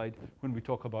classified when we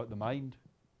talk about the mind.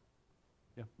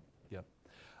 Yeah, yeah.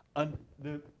 And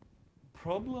the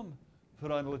problem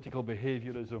for analytical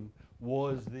behaviorism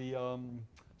was the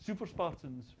super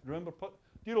Spartans. Remember,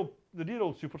 the dear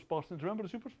old super Spartans. Remember the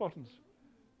super Spartans?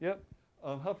 Yeah.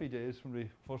 Happy days when we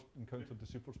first encountered the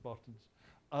super Spartans,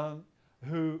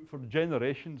 who for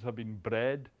generations have been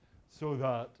bred so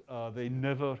that they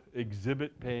never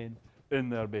exhibit pain in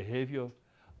their behavior,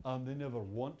 and they never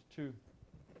want to.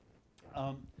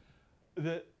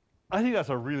 I think that's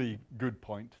a really good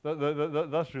point.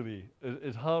 That's really,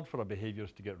 it's hard for a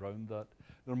behaviorist to get around that.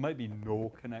 There might be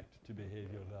no connect to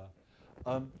behavior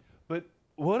there. But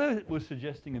what I was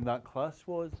suggesting in that class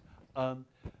was,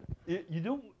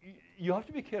 you have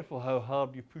to be careful how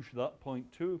hard you push that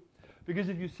point too. Because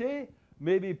if you say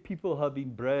maybe people have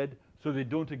been bred so they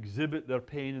don't exhibit their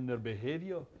pain in their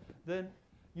behavior, then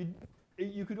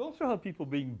you could also have people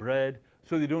being bred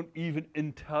so they don't even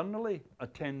internally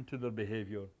attend to their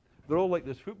behavior. They're all like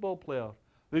this football player.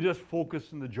 They just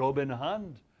focus on the job in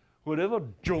hand. Whatever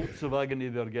jolts of agony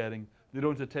they're getting, they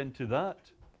don't attend to that.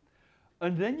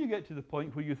 And then you get to the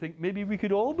point where you think maybe we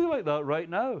could all be like that right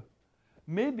now.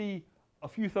 Maybe a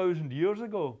few thousand years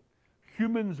ago,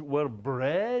 humans were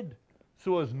bred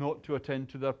so as not to attend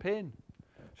to their pain.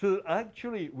 So that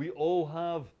actually we all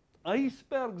have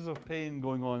icebergs of pain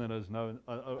going on in us now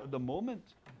at the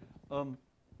moment.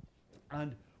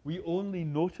 And we only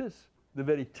notice the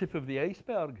very tip of the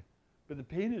iceberg, but the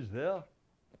pain is there,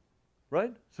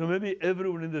 right? So maybe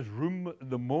everyone in this room at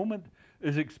the moment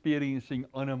is experiencing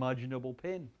unimaginable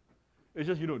pain. It's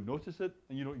just you don't notice it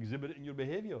and you don't exhibit it in your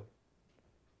behavior.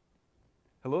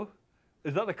 Hello?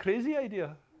 Is that a crazy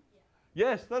idea? Yeah.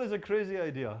 Yes, that is a crazy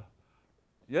idea.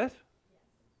 Yes?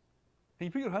 Can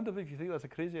you put your hand up if you think that's a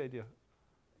crazy idea?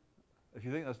 If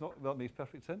you think that's not, that makes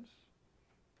perfect sense.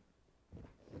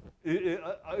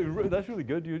 That's really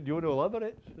good. Do you want to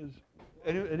elaborate?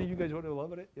 Any of you guys want to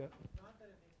elaborate? Yeah. Not that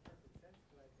it makes perfect sense,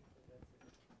 but I think that that's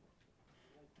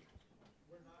like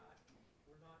we're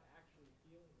not actually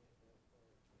feeling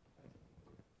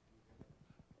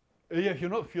it. Yeah, if you're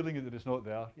not feeling it, then it's not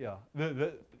there. Yeah.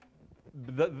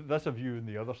 That's a view on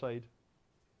the other side.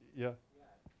 Yeah.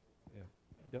 Yeah.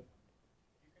 Yep.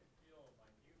 You can feel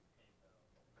minute pain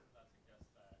though, because that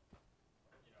suggests that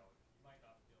you might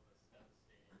not feel this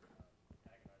devastating, agonizing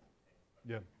pain, but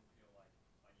Yeah. you can feel like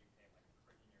minute pain, like a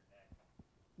crick in your neck.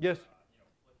 Yes.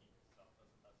 Flicking yourself.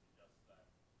 Doesn't that suggest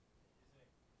that?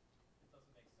 It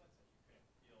doesn't make sense that you couldn't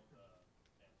feel the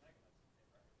antagonizing pain,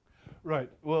 right?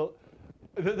 Right. Well,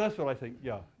 that's what I think.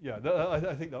 Yeah. Yeah.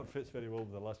 I think that fits very well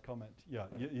with the last comment. Yeah.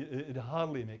 It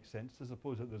hardly makes sense to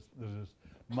suppose that there's this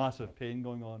massive pain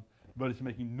going on, but it's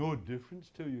making no difference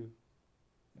to you.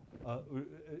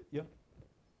 Yeah.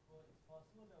 Well, it's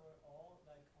possible that we're all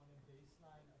like on a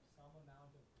baseline of some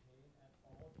amount of pain at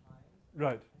all times.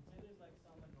 Right. And say there's like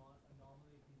some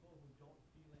anomaly people who don't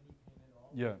feel any pain at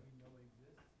all, Yeah. which we know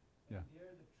exists. Yeah. And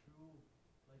they're the true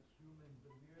like humans,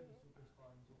 but we're the super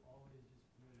spartans who always just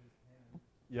feel this pain.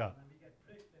 Yeah. When we get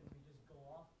pricked, then we just go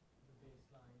off the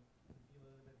baseline and feel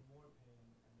a little bit more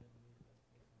pain, and then leave that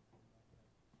baseline back there.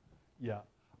 Yeah.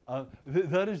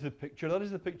 That is the picture. That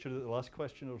is the picture that the last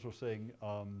questioners were saying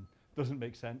doesn't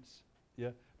make sense.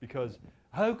 Yeah. Because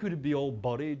how could it be all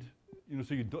buried?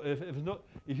 So you don't,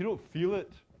 if you don't feel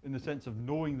it in the sense of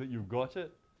knowing that you've got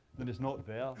it, then it's not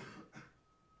there.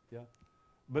 Yeah.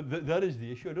 But that is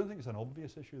the issue. I don't think it's an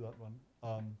obvious issue, that one.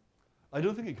 I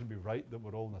don't think it can be right that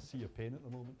we're all in a sea of pain at the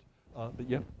moment. But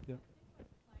yeah, yeah.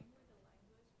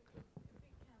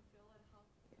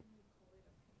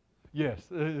 Yes,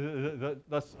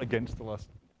 that's against the last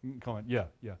comment. Yeah,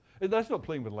 yeah. That's not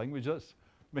playing with language. That's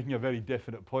making a very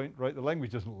definite point, right? The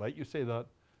language doesn't let you say that.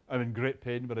 I'm in great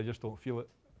pain, but I just don't feel it.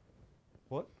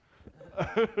 What?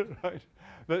 Right.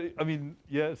 But, I mean,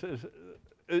 yeah,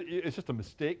 it's just a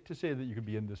mistake to say that you could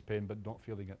be in this pain but not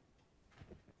feeling it.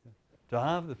 Yeah. To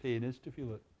have the pain is to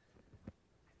feel it.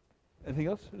 Anything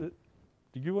else?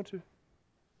 Did you want to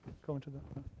comment on that?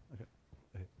 No? Okay.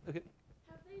 Okay.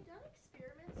 Have they done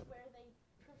experiments where they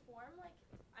perform like,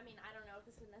 I mean, I don't know if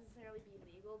this would necessarily be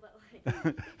legal, but like,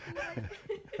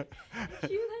 if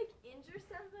you like injure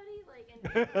somebody, like an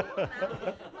equal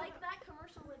amount, like that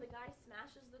commercial where the guy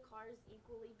smashes the cars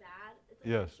equally bad. It's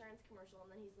like Yes. an insurance commercial,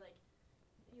 and then he's like,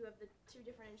 you have the two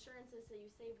different insurances, so you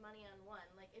save money on one.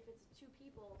 Like, if it's two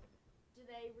people, do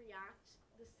they react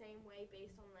the same way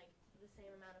based on like the same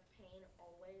amount of pain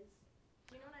always?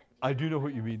 Do you know what I do know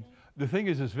what you mean. The thing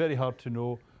is, it's very hard to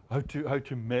know how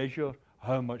to measure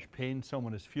how much pain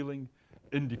someone is feeling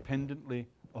independently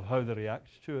of how they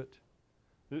react to it.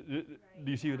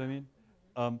 Do you see what I mean?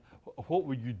 What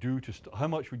would you do to how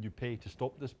much would you pay to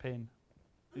stop this pain?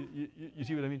 You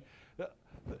see what I mean?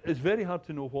 It's very hard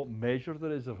to know what measure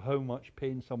there is of how much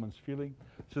pain someone's feeling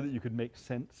so that you could make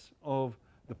sense of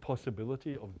the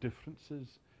possibility of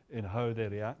differences in how they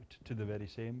react to the very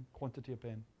same quantity of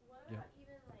pain. What Yeah. about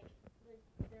even like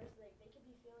there's like they could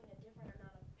be feeling a different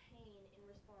amount of pain in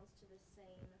response to the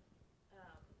same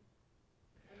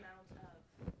amount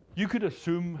of. You could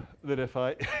assume that if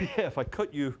I if I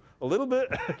cut you a little bit,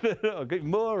 I'll get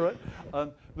more, right?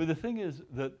 But the thing is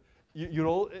that you're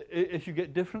all if you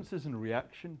get differences in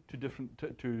reaction to different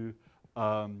to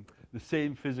the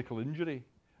same physical injury,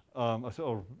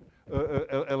 or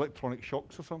electronic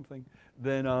shocks or something,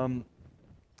 then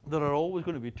there are always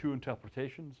going to be two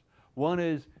interpretations. One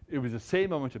is it was the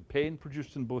same amount of pain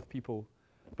produced in both people,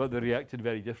 but they reacted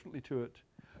very differently to it.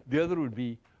 The other would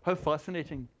be how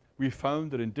fascinating we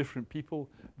found that in different people,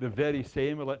 the very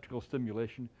same electrical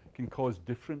stimulation can cause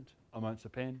different amounts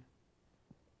of pain.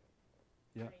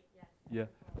 Yeah, Right, yes. yeah.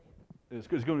 It's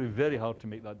going to be very hard to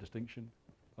make that distinction.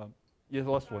 Yeah,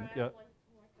 the last Sorry, one. I Yeah. have one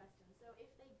more question. So if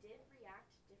they did react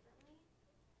differently,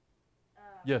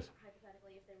 Yes.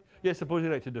 hypothetically, if they were feeling Yeah, suppose they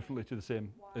reacted differently to the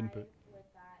same why input. would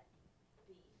that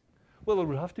be? Well, there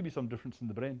would have to be some difference in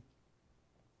the brain.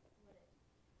 Would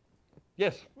it?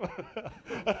 Yes.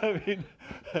 I mean,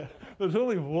 there's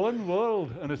only one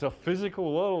world, and it's a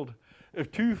physical world.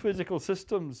 If two physical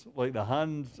systems, like the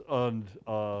hands and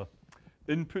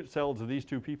input cells of these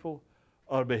two people,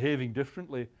 are behaving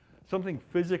differently, something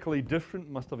physically different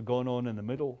must have gone on in the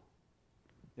middle.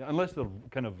 Yeah, unless they're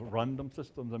kind of random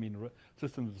systems, I mean,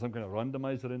 systems with some kind of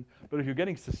randomizer in. But if you're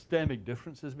getting systemic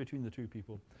differences between the two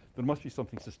people, there must be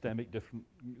something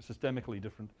systemically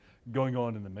different going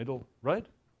on in the middle, right?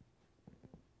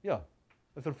 Yeah.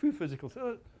 If there are few physical,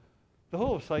 the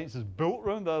whole of science is built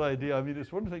around that idea. I mean,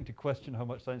 it's one thing to question how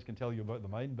much science can tell you about the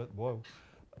mind, but wow,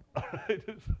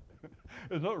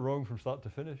 it's not wrong from start to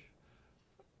finish.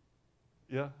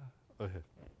 Yeah. Okay.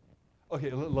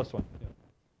 Okay. Last one. Yeah.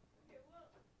 Okay,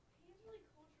 well, pain's really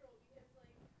cultural because,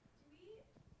 like, do you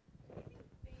think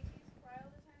babies cry all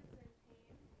the time because they're in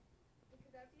pain? Like,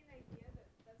 could that be an idea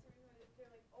that that's the reason why they're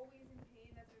like always in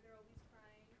pain, that's why they're always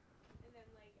crying? And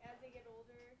then, like, as they get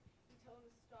older, you tell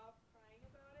them to stop crying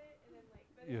about it, and then, like,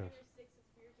 by the time Yes. they're 6,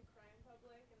 it's weird to cry in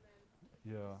public, and then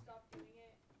Yeah. you stop doing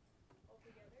it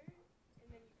altogether,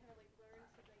 and then you kind of, like, learn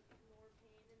to, like, ignore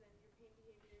pain, and then your pain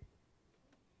behavior.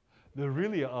 There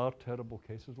really are terrible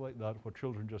cases like that where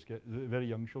children just get, very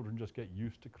young children just get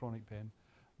used to chronic pain.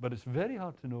 But it's very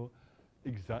hard to know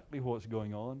exactly what's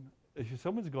going on. If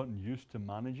someone's gotten used to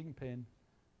managing pain,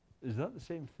 is that the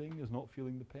same thing as not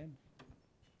feeling the pain?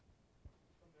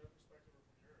 From their perspective or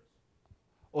from yours?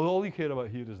 Well, all you care about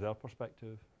here is their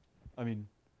perspective. I mean,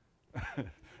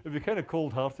 if you're kind of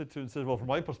cold-hearted to and says, well, from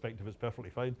my perspective, it's perfectly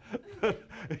fine.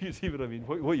 You see what I mean?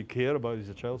 What you care about is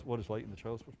the child's, what it's like in the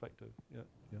child's perspective. Yeah,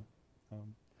 yeah.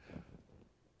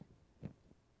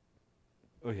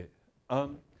 Okay.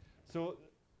 So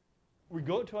we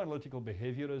got to analytical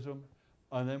behaviorism,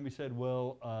 and then we said,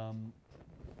 well,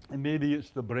 and maybe it's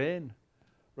the brain,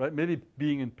 right? Maybe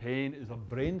being in pain is a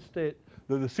brain state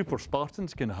that the super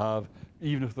Spartans can have,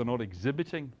 even if they're not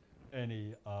exhibiting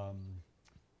any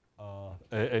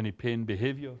pain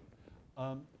behavior.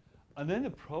 And then the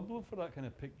problem for that kind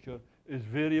of picture is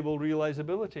variable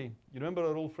realizability. You remember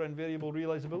our old friend variable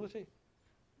realizability?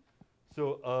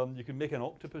 So you can make an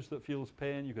octopus that feels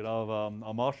pain. You could have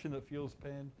a Martian that feels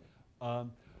pain.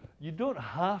 You don't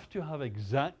have to have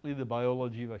exactly the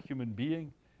biology of a human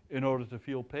being in order to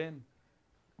feel pain.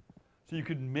 So you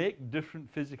could make different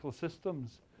physical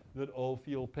systems that all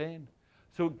feel pain.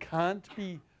 So it can't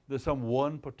be that some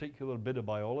one particular bit of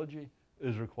biology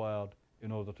is required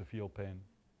in order to feel pain.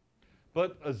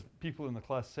 But as people in the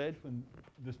class said when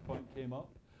this point came up,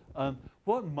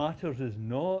 what matters is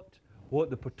not what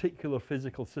the particular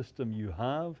physical system you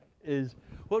have is.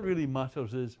 What really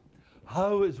matters is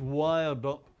how it's wired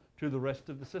up to the rest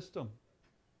of the system.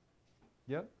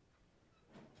 Yeah?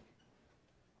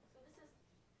 So this is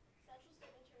central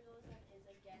state materialism is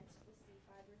against the C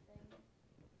fiber thing?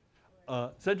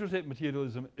 Or- Central state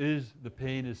materialism is the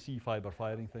pain is C fiber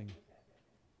firing thing.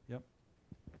 Yep.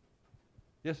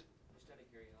 Yes? Just out of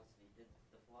curiosity, did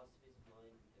the philosophies of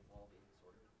mind evolve in this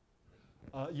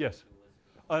order? Yes. Dualism.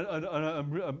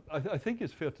 I think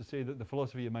it's fair to say that the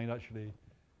philosophy of mind actually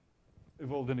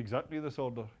evolved in exactly this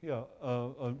order. Yeah,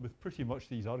 with pretty much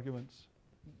these arguments.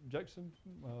 Jackson,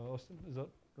 Austin, is that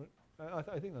right?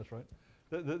 I think that's right.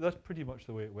 That's pretty much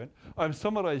the way it went. I'm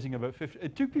summarizing about 50.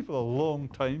 It took people a long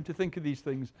time to think of these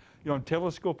things. You know, I'm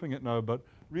telescoping it now, but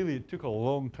really it took a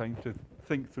long time to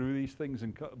think through these things.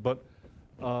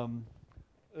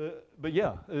 But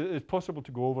yeah, it's possible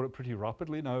to go over it pretty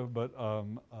rapidly now. But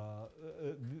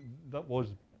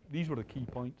these were the key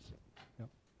points. Yeah.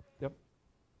 Yep.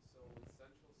 So with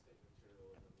central state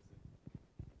materialism, is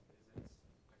its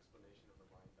explanation of the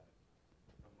mind that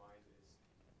the mind is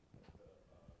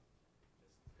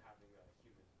just having a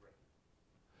human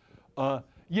brain?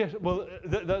 Yes, well,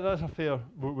 that's a fair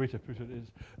way to put it.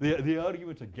 Is the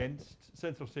argument against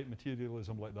central state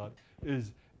materialism like that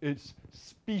is it's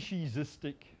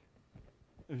speciesistic,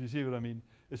 if you see what I mean.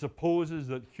 It supposes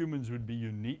that humans would be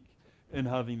unique in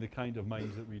having the kind of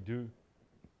minds that we do.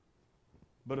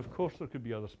 But of course there could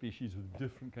be other species with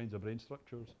different kinds of brain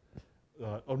structures,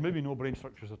 or maybe no brain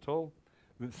structures at all,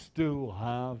 that still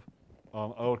have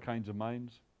our kinds of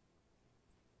minds.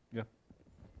 Yeah.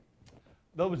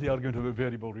 That was the argument about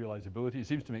variable realizability. It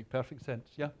seems to make perfect sense.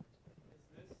 Yeah?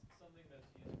 Is this something that's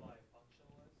used by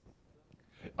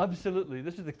functionalists? Absolutely.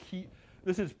 This is the key.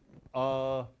 This is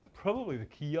probably the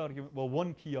key argument. Well,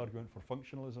 one key argument for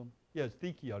functionalism. Yeah, it's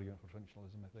the key argument for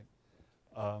functionalism, I think.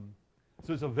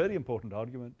 So it's a very important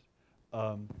argument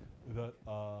that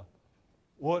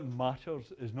what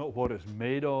matters is not what it's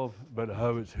made of, but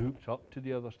how it's hooked up to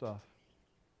the other stuff.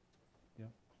 Yeah.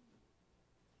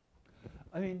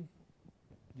 I mean,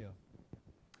 yeah.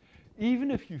 Even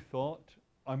if you thought,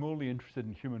 I'm only interested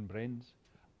in human brains,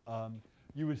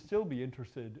 you would still be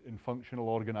interested in functional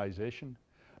organization.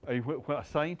 A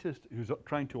scientist who's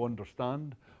trying to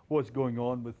understand what's going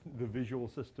on with the visual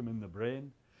system in the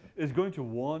brain is going to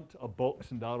want a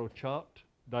box and arrow chart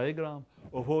diagram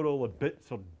of what all the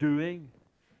bits are doing.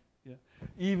 Yeah.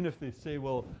 Even if they say,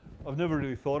 well, I've never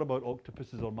really thought about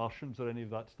octopuses or Martians or any of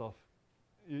that stuff.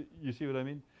 You see what I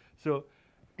mean? So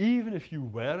even if you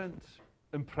weren't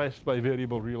impressed by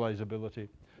variable realizability,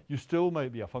 you still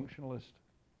might be a functionalist.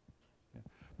 Yeah.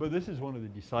 But this is one of the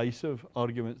decisive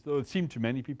arguments, though it seemed to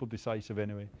many people decisive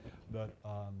anyway, that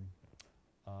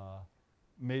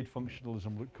made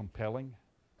functionalism look compelling.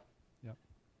 Yeah.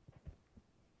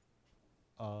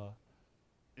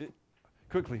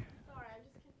 Quickly. Sorry, I'm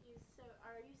just confused. So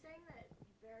are you saying that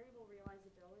variable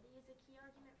realizability is a key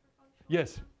argument for functionalism?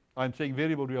 Yes, I'm saying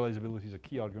variable realizability is a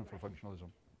key argument for functionalism.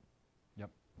 Yep,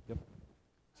 yep.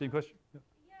 Same question? Yep.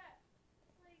 Yeah,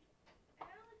 it's like, I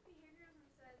know like behaviorism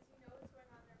says you know what's going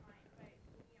on in their mind by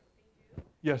looking at what they do.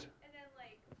 Yes. And then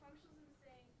like functionalism is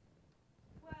saying,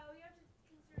 well, you have to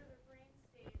consider their brain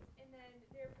states, and then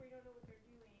therefore you don't know what they're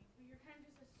doing. But you're kind of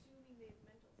just assuming they have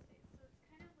mental states. So it's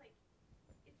kind of like,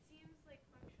 it seems like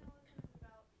functionalism is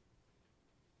about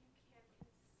you can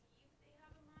conceive they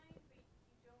have a mind, but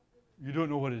you don't really. You don't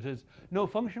know what it is. No,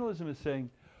 functionalism is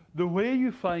saying the way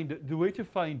you find it, the way to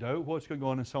find out what's going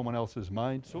on in someone else's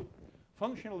mind. So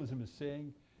functionalism is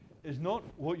saying is not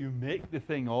what you make the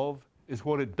thing of, is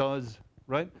what it does,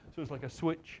 right? So it's like a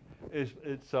switch.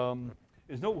 It's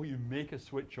not what you make a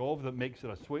switch of that makes it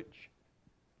a switch.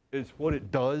 It's what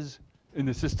it does in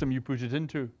the system you put it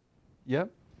into. Yeah?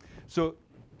 So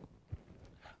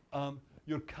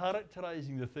you're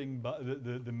characterizing the thing, by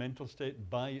the mental state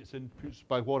by its inputs,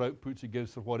 by what outputs it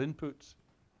gives or what inputs.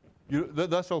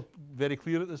 That's all very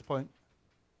clear at this point.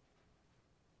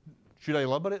 Should I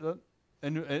elaborate that?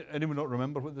 Anyone not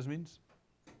remember what this means?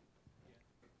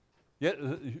 Yeah,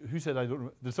 who said I don't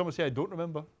remember? Did someone say I don't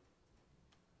remember?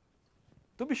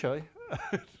 Don't be shy.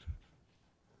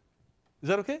 Is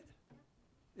that okay?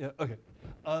 Yeah, okay.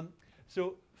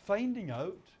 So finding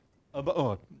out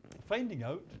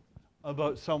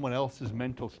about someone else's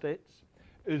mental states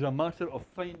is a matter of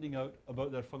finding out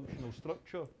about their functional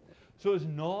structure. So it's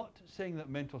not saying that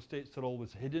mental states are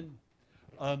always hidden.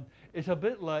 It's a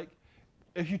bit like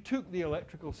if you took the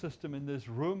electrical system in this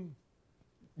room,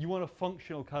 you want a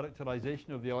functional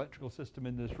characterization of the electrical system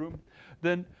in this room,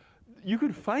 then you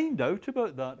could find out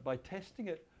about that by testing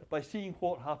it, by seeing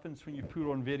what happens when you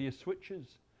put on various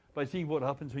switches, by seeing what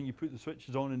happens when you put the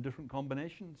switches on in different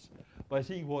combinations, by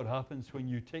seeing what happens when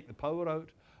you take the power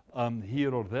out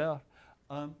here or there.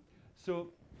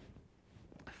 So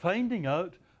finding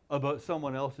out about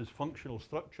someone else's functional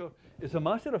structure is a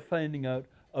matter of finding out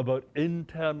about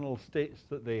internal states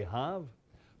that they have.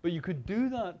 But you could do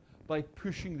that by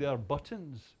pushing their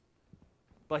buttons,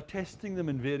 by testing them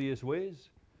in various ways,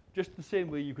 just the same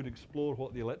way you could explore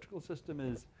what the electrical system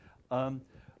is.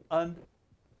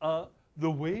 The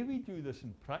way we do this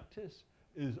in practice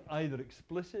is either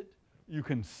explicit. You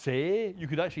can say, you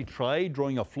could actually try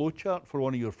drawing a flowchart for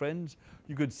one of your friends.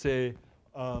 You could say,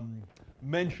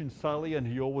 mention Sally and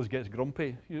he always gets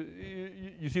grumpy.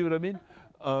 You see what I mean?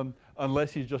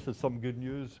 Unless he's just had some good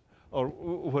news or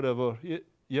whatever.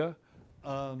 Yeah?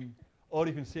 Or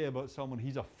you can say about someone,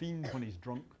 he's a fiend when he's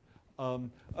drunk.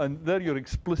 And there you're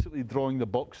explicitly drawing the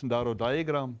box and arrow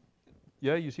diagram.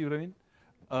 Yeah, you see what I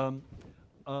mean?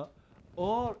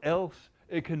 Or else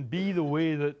it can be the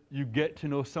way that you get to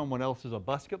know someone else as a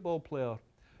basketball player.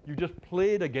 You just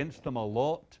played against them a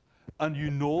lot, and you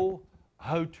know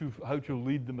how to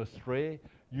lead them astray.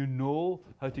 You know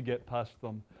how to get past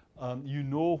them. You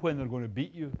know when they're going to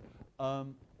beat you.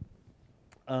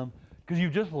 Because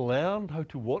you've just learned how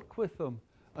to work with them.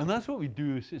 And that's what we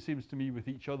do, it seems to me, with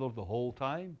each other the whole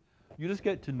time. You just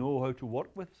get to know how to work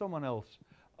with someone else.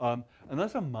 And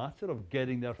that's a matter of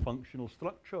getting their functional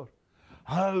structure,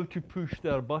 how to push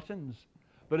their buttons.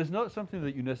 But it's not something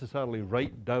that you necessarily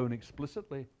write down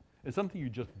explicitly. It's something you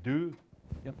just do.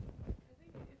 Yep. I think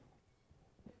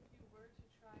if you were to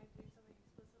try and do something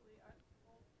explicitly,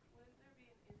 wouldn't there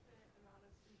be an infinite amount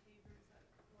of behaviors that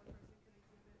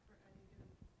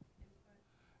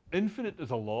infinite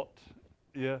is a lot.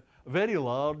 Yeah, very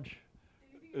large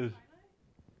Do you think it's is. finite?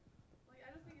 Like,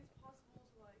 I don't think it's possible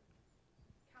to like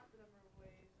count the number of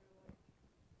ways or like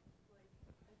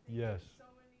I think Yes. there's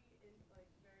so many like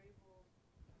variable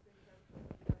things that come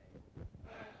into play.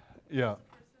 Or, like, Yeah. the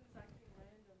person is acting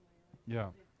randomly. Like, Yeah.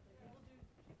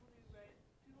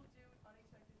 people do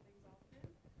unexpected things often.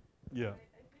 Yeah.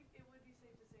 I think it would be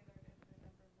safe to say there are an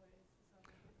infinite number of ways to solve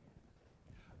a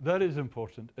problem. That is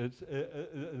important. It's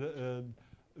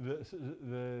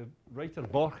the writer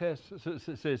Borges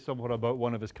says somewhere about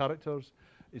one of his characters.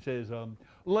 He says,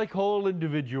 like all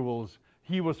individuals,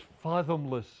 he was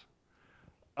fathomless.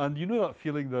 And you know that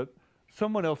feeling that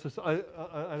someone else is. I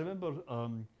remember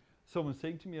someone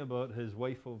saying to me about his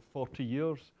wife of 40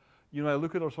 years. You know, I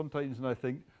look at her sometimes and I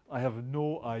think, I have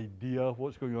no idea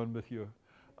what's going on with you.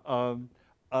 You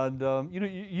know,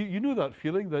 you know that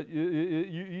feeling that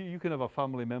you can have a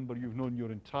family member you've known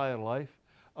your entire life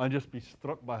and just be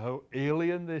struck by how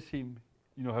alien they seem,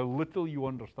 you know, how little you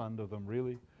understand of them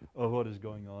really, of what is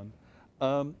going on.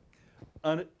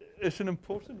 And it's an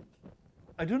important,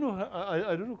 I don't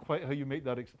know quite how you make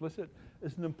that explicit.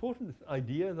 It's an important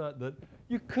idea that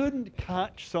you couldn't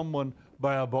catch someone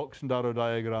by a box and arrow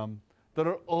diagram. There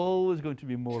are always going to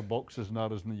be more boxes and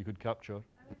arrows than you could capture.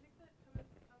 And I think that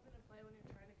comes into play when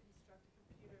you're trying to construct a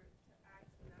computer to act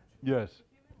naturally Yes. like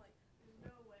a human. Like, there's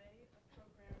no way a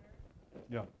programmer,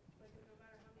 Yeah. like, no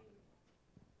matter how many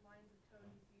lines of code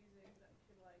he's using, that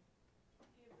could, like,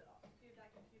 give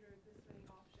that computer this many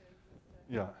options as to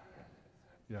Yeah. how to react in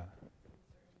certain Yeah. situations.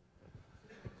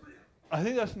 I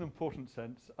think that's an important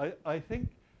sense. I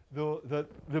think, though, that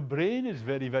the brain is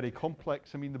very, very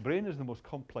complex. I mean, the brain is the most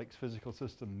complex physical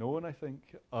system known, I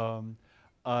think.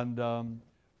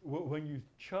 When you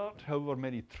chart however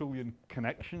many trillion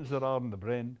connections there are in the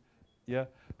brain, yeah,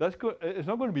 it's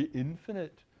not going to be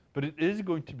infinite, but it is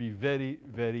going to be very,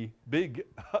 very big.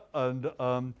 And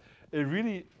it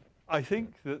really, I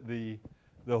think that the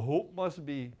hope must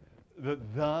be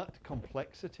that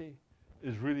complexity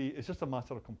is really, it's just a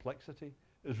matter of complexity.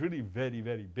 It's really very,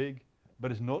 very big,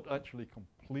 but it's not actually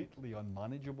completely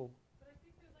unmanageable. But I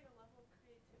think there's, like, a level of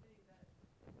creativity that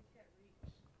we can't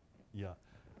reach. Yeah,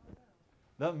 I don't know.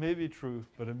 that may be true,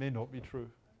 but it may not be true.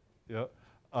 Yeah,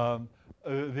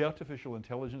 the artificial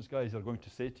intelligence guys are going to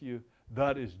say to you,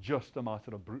 that is just a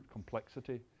matter of brute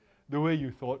complexity. The way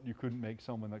you thought you couldn't make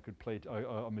someone that could play,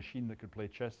 a machine that could play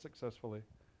chess successfully.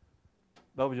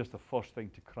 That was just the first thing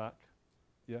to crack.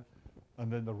 Yeah,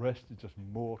 and then the rest is just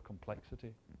more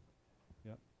complexity.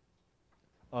 Yeah.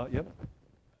 Yep. Is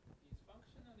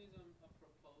functionalism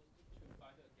proposed to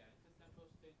fight against the central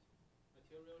state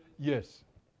materialism? Yes.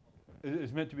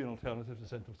 It's meant to be an alternative to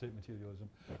central state materialism.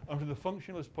 And from the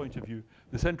functionalist point of view,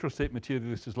 the central state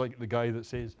materialist is like the guy that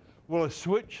says, well, a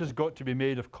switch has got to be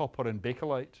made of copper and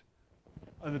bakelite.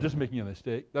 And they're just making a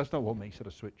mistake. That's not what makes it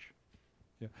a switch.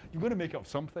 Yeah. You've got to make it of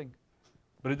something,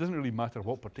 but it doesn't really matter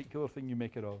what particular thing you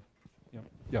make it of. Yeah.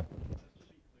 Yeah. Just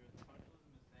to be clear, the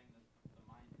functionalism is saying that the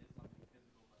mind is something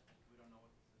physical, but we don't know what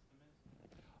the system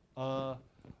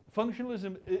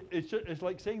is? Functionalism, it's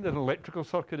like saying that an electrical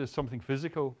circuit is something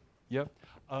physical. Yeah.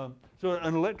 So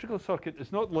an electrical circuit,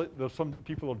 it's not like there's some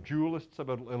people are dualists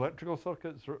about electrical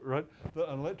circuits, right?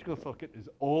 An electrical circuit is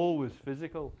always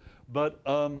physical. But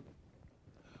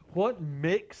what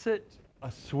makes it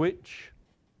a switch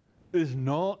is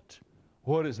not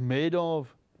what it's made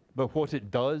of, but what it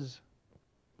does.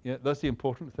 Yeah, that's the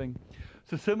important thing.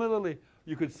 So similarly,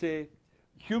 you could say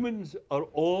humans are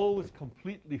always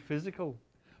completely physical,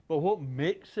 but what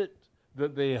makes it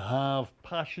that they have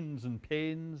passions and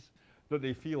pains, that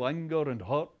they feel anger and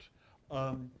hurt,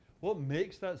 what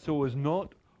makes that so is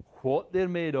not what they're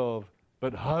made of,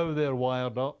 but how they're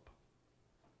wired up.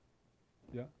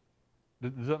 Yeah?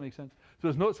 Does that make sense? So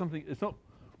it's not something, it's not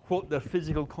what their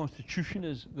physical constitution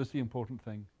is that's the important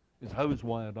thing. It's how it's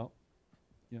wired up.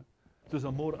 Yeah. So it's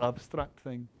a more abstract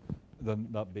thing than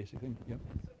that basic thing. Yeah. So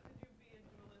could you be a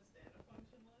dualist and a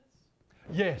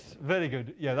functionalist? Yes, very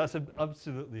good. Yeah, that's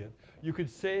absolutely it. You could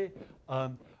say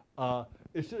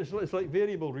it's like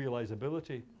variable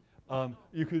realizability.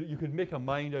 You could make a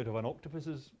mind out of an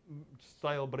octopus's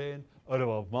style brain, out of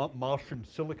a Martian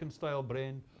silicon style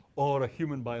brain, or a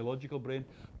human biological brain.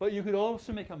 But you could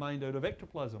also make a mind out of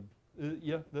ectoplasm.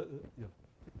 Yeah.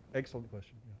 Excellent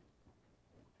question. Yeah.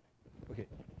 Okay.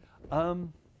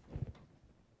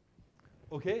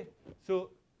 Okay.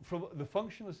 So from the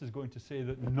functionalist is going to say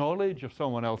that knowledge of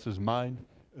someone else's mind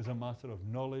is a matter of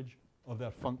knowledge of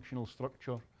their functional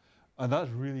structure, and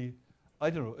that's really, I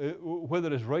don't know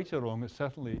whether it's right or wrong. It's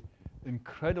certainly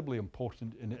incredibly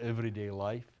important in everyday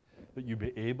life. that you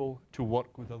be able to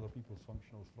work with other people's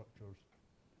functional structures.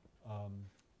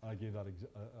 I gave that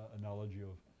analogy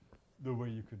of the way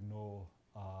you could know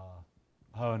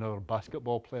how another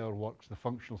basketball player works, the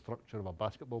functional structure of a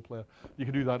basketball player. You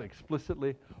can do that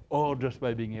explicitly or just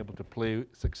by being able to play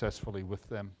successfully with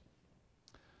them.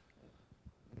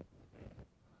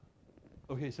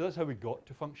 Okay, so that's how we got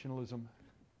to functionalism.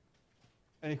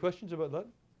 Any questions about that?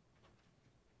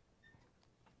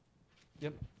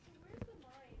 Yep. So where's the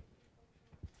mind in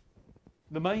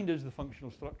functional? The mind is the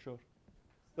functional structure.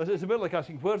 It's a bit like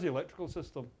asking, where's the electrical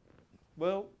system?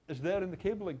 Well, it's there in the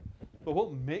cabling. But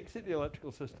what makes it the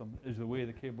electrical system is the way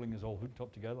the cabling is all hooked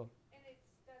up together. And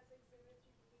that's exhibited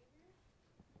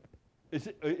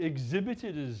behavior? It's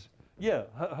exhibited as, yeah,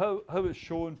 how it's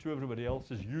shown to everybody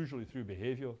else is usually through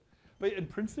behavior. But in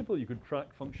principle, you could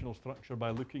track functional structure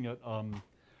by looking at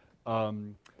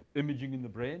imaging in the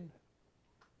brain.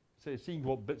 Say, seeing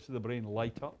what bits of the brain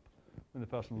light up when the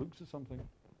person looks at something.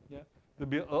 Yeah, there'd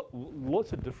be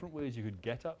lots of different ways you could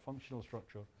get at functional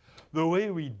structure. The way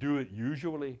we do it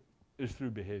usually is through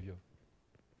behavior,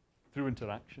 through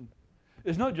interaction.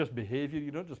 It's not just behavior,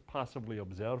 you're not just passively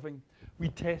observing. We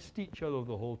test each other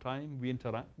the whole time, we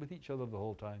interact with each other the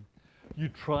whole time. You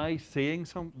try saying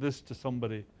this to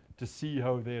somebody to see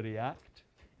how they react,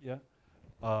 yeah?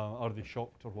 Are they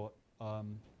shocked or what?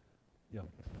 Yeah.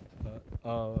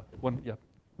 One, yeah.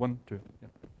 1, 2, yeah.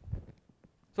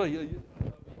 So,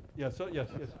 yeah, so, yes.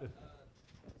 So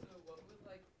what would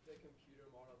like the computer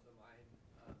model of the mind,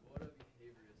 what do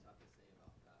behaviorists have to say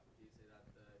about that? Do you say that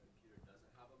the computer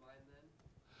doesn't have a mind then?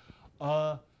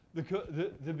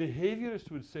 The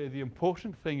behaviorist would say the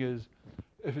important thing is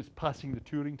if it's passing the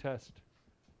Turing test.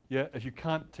 Yeah, if you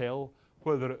can't tell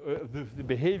whether the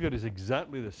behavior is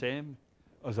exactly the same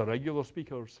as a regular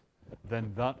speaker's,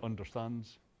 then that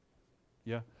understands.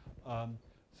 Yeah.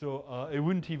 So it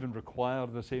wouldn't even require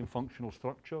the same functional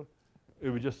structure. It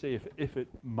would just say if it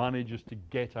manages to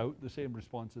get out the same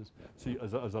responses, so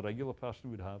as a regular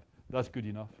person would have, that's good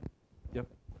enough. Yep.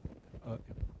 So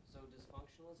does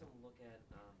functionalism look at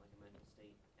like a mental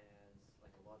state as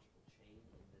like a logical chain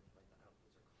in that like the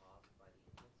outputs are caused by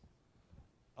the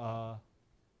inputs?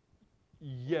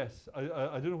 Yes,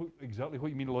 I don't know exactly what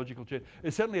you mean, a logical chain.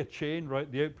 It's certainly a chain,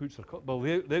 right? The outputs are, well,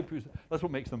 the outputs, that's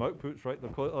what makes them outputs, right?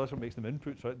 That's what makes them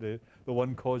inputs, right? The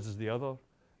one causes the other,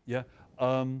 yeah.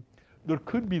 There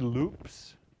could be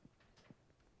loops,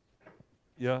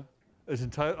 yeah.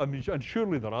 It's I mean, and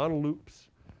surely there are loops,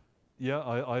 yeah.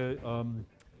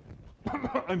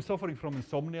 I'm suffering from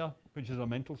insomnia, which is a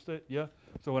mental state, yeah.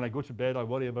 So when I go to bed, I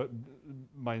worry about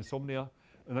my insomnia,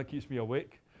 and that keeps me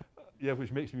awake. Yeah,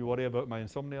 which makes me worry about my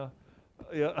insomnia.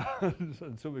 Yeah,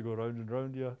 and so we go round and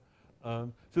round, yeah.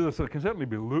 So there can certainly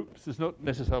be loops. It's not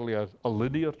necessarily a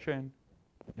linear chain.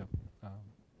 Yeah.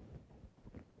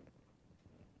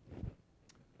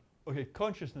 Okay,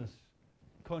 consciousness.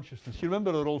 Consciousness. You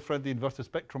remember our old friend, the inverted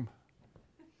spectrum?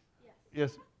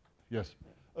 Yes. Yes.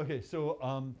 Okay, so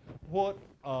what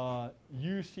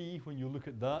you see when you look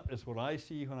at that is what I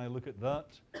see when I look at that.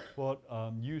 What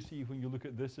you see when you look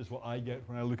at this is what I get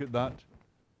when I look at that.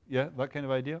 Yeah, that kind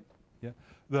of idea? Yeah.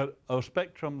 That our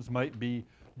spectrums might be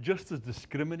just as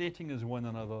discriminating as one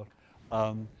another,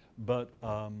 but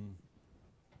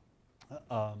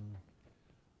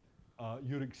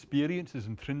your experiences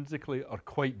intrinsically are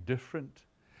quite different.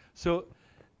 So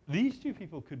these two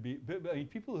people could be, I mean,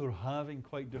 people who are having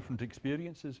quite different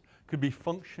experiences could be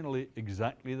functionally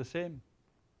exactly the same.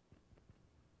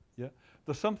 Yeah?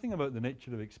 There's something about the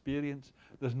nature of experience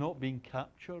that's not being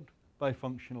captured by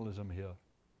functionalism here.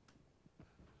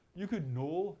 You could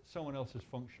know someone else's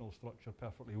functional structure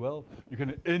perfectly well. You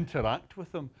can interact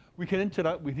with them. We can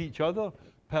interact with each other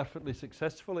perfectly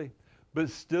successfully, but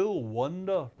still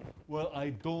wonder, well, I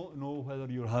don't know whether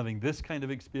you're having this kind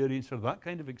of experience or that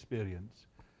kind of experience.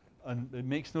 And it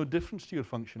makes no difference to your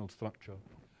functional structure.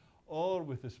 Or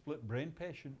with a split brain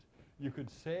patient, you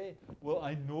could say, well,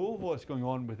 I know what's going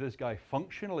on with this guy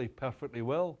functionally perfectly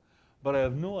well, but I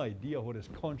have no idea what his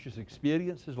conscious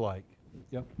experience is like.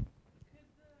 Yeah. Could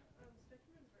the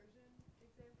spectrum inversion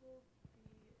example be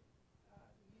used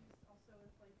also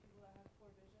with like people that have poor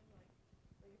vision?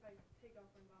 Like if I take off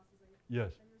my glasses,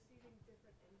 Yes. I'm receiving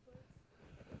different inputs.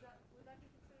 Would that be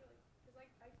considered like? Because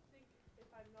I think if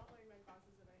I'm not wearing my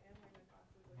glasses and I am wearing my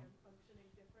glasses, like I'm functioning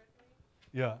differently.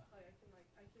 Yeah. Like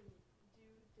I can do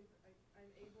different. I'm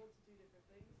able to do different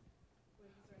things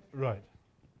with a certain. Right.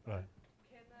 Right.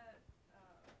 Can that?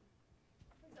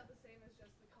 Is that the same as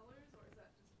just the colors, or is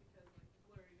that just because like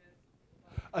blurriness?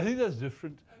 I think that's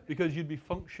different because you'd be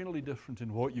functionally different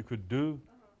in what you could do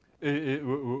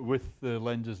with the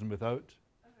lenses and without.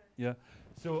 Okay. Yeah.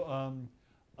 So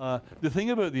the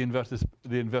thing about the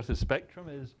inverted spectrum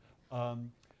is,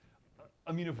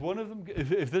 I mean, if one of them,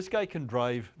 if this guy can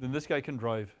drive, then this guy can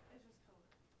drive.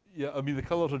 Yeah, I mean, the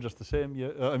colors are just the same. Yeah,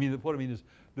 I mean, what I mean is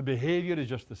the behavior is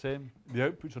just the same. The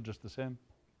outputs are just the same.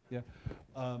 Yeah,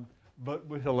 but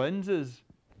with the lenses,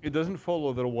 it doesn't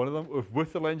follow that one of them. If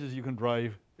with the lenses you can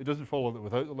drive, it doesn't follow that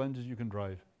without the lenses you can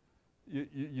drive.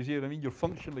 You see what I mean? You're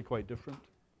functionally quite different.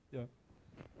 Yeah.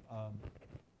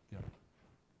 Yeah.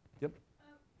 Yep.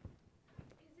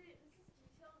 Is it, this is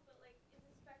detailed, but like, is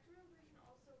the spectrum inversion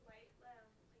also white,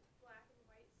 like black and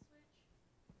white switch?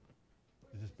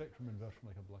 Or Is the it just spectrum colors? inversion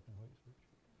like a black and white switch?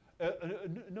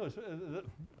 No, it's, wait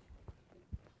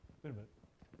a minute.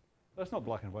 That's not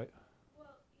black and white.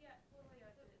 Well, yeah, so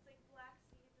it's like black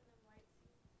seeds and then white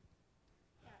seeds.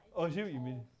 Yeah, Oh, I it's see what you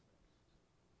mean. all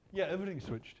Yeah, everything's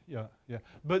switched. Yeah, yeah.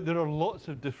 But there are lots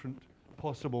of different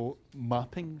possible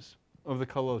mappings of the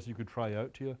colors you could try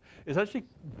out here. It's actually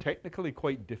technically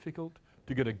quite difficult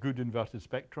to get a good inverted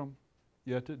spectrum.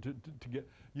 Yeah, to get,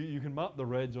 you can map the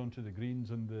reds onto the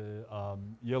greens and the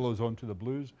yellows onto the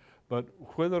blues, but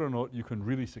whether or not you can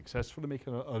really successfully make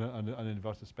an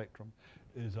inverted spectrum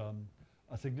is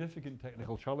a significant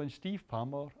technical challenge. Steve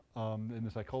Palmer in the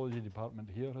psychology department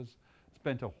here has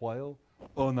spent a while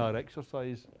on that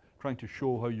exercise, trying to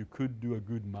show how you could do a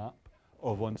good map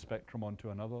of one spectrum onto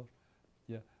another.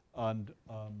 Yeah, and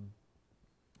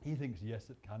he thinks yes,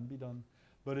 it can be done.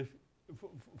 But if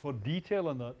for detail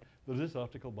on that, there's this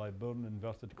article by Byrne,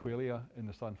 Inverted Qualia, in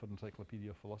the Stanford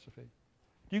Encyclopedia of Philosophy.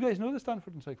 Do you guys know the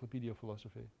Stanford Encyclopedia of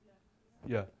Philosophy?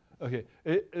 Yeah. Okay.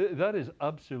 That is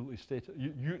absolutely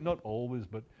not always,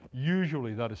 but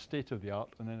usually that is state of the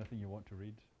art on anything you want to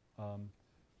read.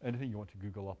 Anything you want to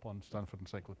Google up on Stanford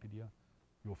Encyclopedia,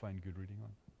 you'll find good reading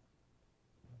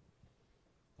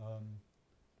on.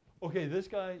 Okay, this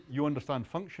guy, you understand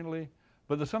functionally,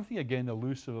 but there's something, again,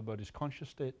 elusive about his conscious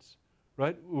states,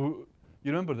 right?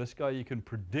 You remember this guy, you can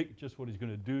predict just what he's going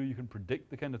to do, you can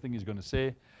predict the kind of thing he's going to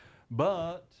say,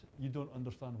 but you don't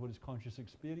understand what his conscious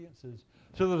experience is.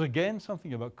 So there's, again,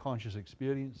 something about conscious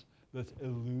experience that's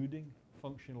eluding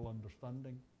functional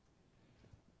understanding.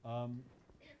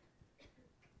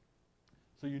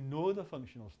 So you know the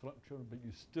functional structure, but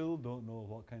you still don't know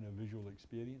what kind of visual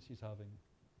experience he's having.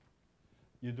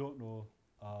 You don't know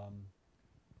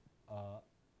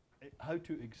how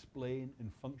to explain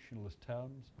in functionalist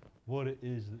terms what it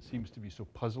is that seems to be so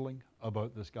puzzling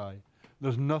about this guy.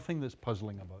 There's nothing that's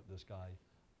puzzling about this guy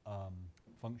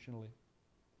functionally.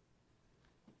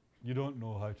 You don't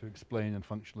know how to explain in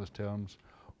functionalist terms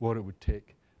what it would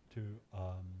take to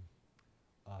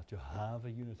have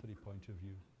a unitary point of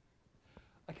view.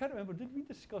 I can't remember, did we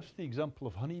discuss the example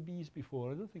of honeybees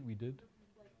before? I don't think we did.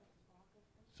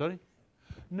 Sorry?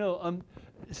 No,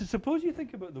 so suppose you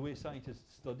think about the way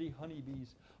scientists study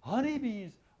honeybees.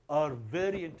 Honeybees are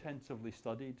very intensively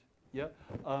studied. Yeah,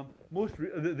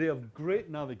 they have great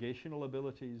navigational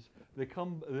abilities. They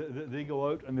go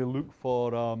out and they look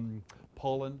for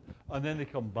pollen, and then they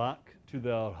come back to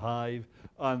their hive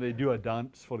and they do a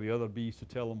dance for the other bees to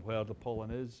tell them where the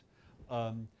pollen is.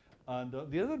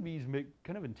 The other bees make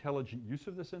kind of intelligent use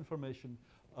of this information.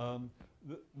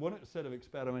 One set of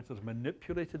experimenters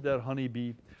manipulated their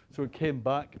honeybee, so it came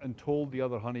back and told the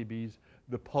other honeybees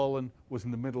the pollen was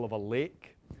in the middle of a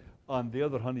lake, and the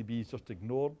other honeybees just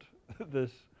ignored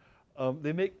this.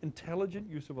 They make intelligent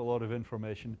use of a lot of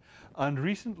information. And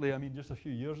recently, I mean, just a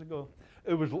few years ago,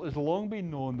 it's long been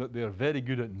known that they're very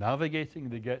good at navigating.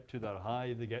 They get to their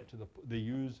hive, they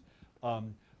use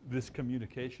this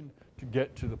communication to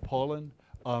get to the pollen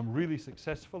really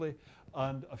successfully.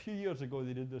 And a few years ago,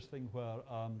 they did this thing where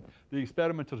the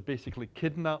experimenters basically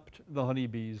kidnapped the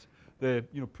honeybees. They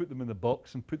put them in the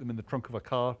box and put them in the trunk of a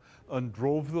car and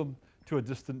drove them to a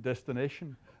distant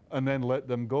destination and then let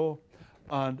them go.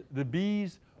 And the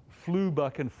bees flew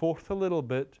back and forth a little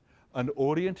bit and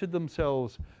oriented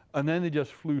themselves, and then they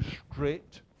just flew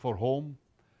straight for home.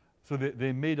 So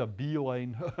they made a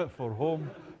beeline for home,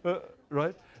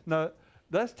 right? Now,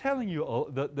 that's telling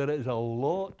you that there is a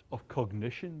lot of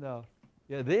cognition there.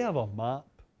 Yeah, they have a map.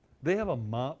 They have a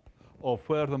map of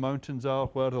where the mountains are,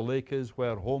 where the lake is,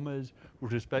 where home is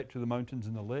with respect to the mountains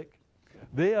and the lake.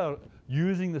 They are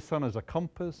using the sun as a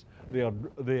compass. They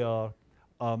are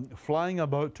flying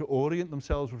about to orient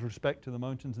themselves with respect to the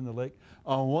mountains and the lake.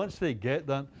 And once they get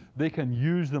that, they can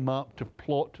use the map to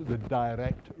plot the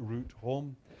direct route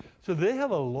home. So they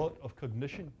have a lot of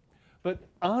cognition. But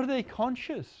are they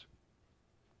conscious?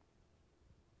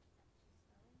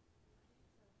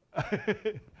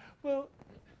 Well,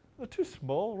 They're too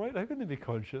small, right? How can they be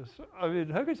conscious? I mean,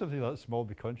 how can something that small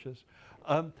be conscious?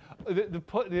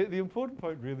 The important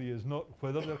point really is not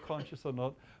whether they're conscious or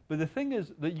not, but the thing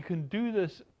is that you can do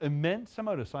this immense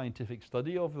amount of scientific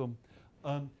study of them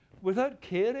without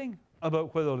caring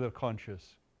about whether they're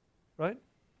conscious, right?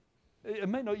 It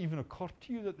might not even occur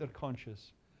to you that they're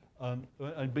conscious,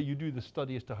 but you do the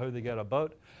study as to how they get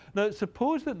about. Now,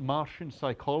 suppose that Martian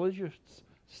psychologists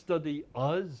study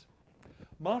us.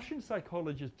 Martian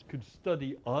psychologists could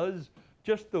study us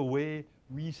just the way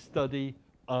we study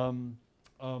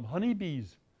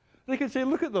honeybees. They could say,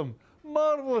 look at them,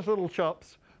 marvelous little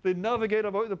chaps. They navigate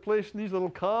about the place in these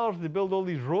little cars. They build all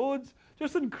these roads.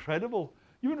 Just incredible.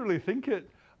 You wouldn't really think it.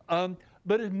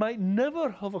 But it might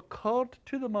never have occurred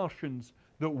to the Martians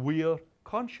that we are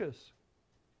conscious.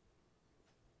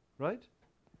 Right?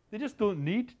 They just don't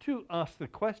need to ask the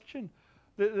question.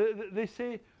 They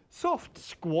say, soft,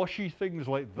 squashy things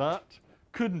like that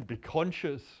couldn't be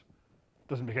conscious.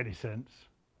 Doesn't make any sense.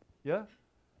 Yeah?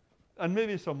 And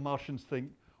maybe some Martians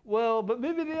think, well, but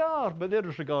maybe they are, but they're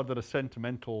just regarded as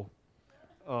sentimental,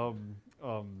 kind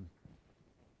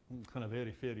of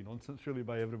airy-fairy nonsense, really,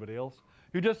 by everybody else,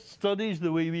 who just studies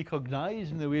the way we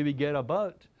cognize and the way we get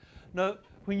about. Now,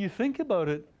 when you think about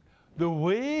it, the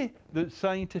way that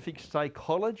scientific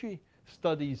psychology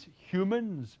studies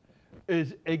humans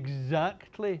is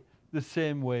exactly the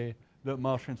same way that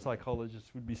Martian psychologists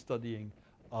would be studying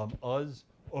us,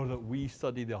 or that we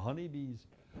study the honeybees.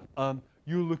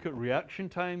 You look at reaction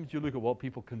times, you look at what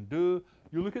people can do,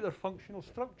 you look at their functional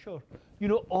structure. You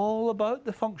know all about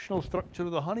the functional structure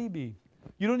of the honeybee.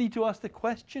 You don't need to ask the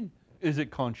question, is it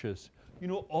conscious? You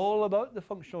know all about the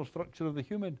functional structure of the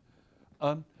human.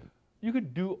 You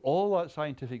could do all that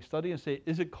scientific study and say,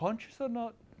 is it conscious or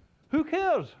not? Who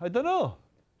cares? I don't know.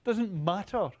 Doesn't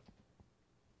matter.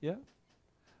 Yeah?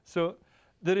 So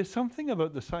there is something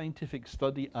about the scientific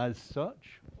study as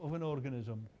such of an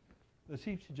organism that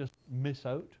seems to just miss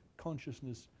out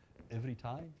consciousness every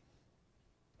time.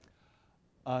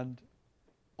 And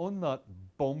on that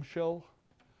bombshell,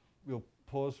 we'll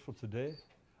pause for today.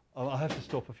 I have to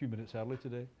stop a few minutes early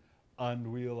today, and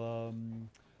we'll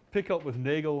pick up with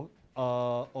Nagel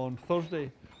on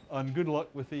Thursday, and good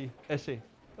luck with the essay.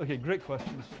 Okay, great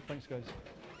questions. Thanks, guys.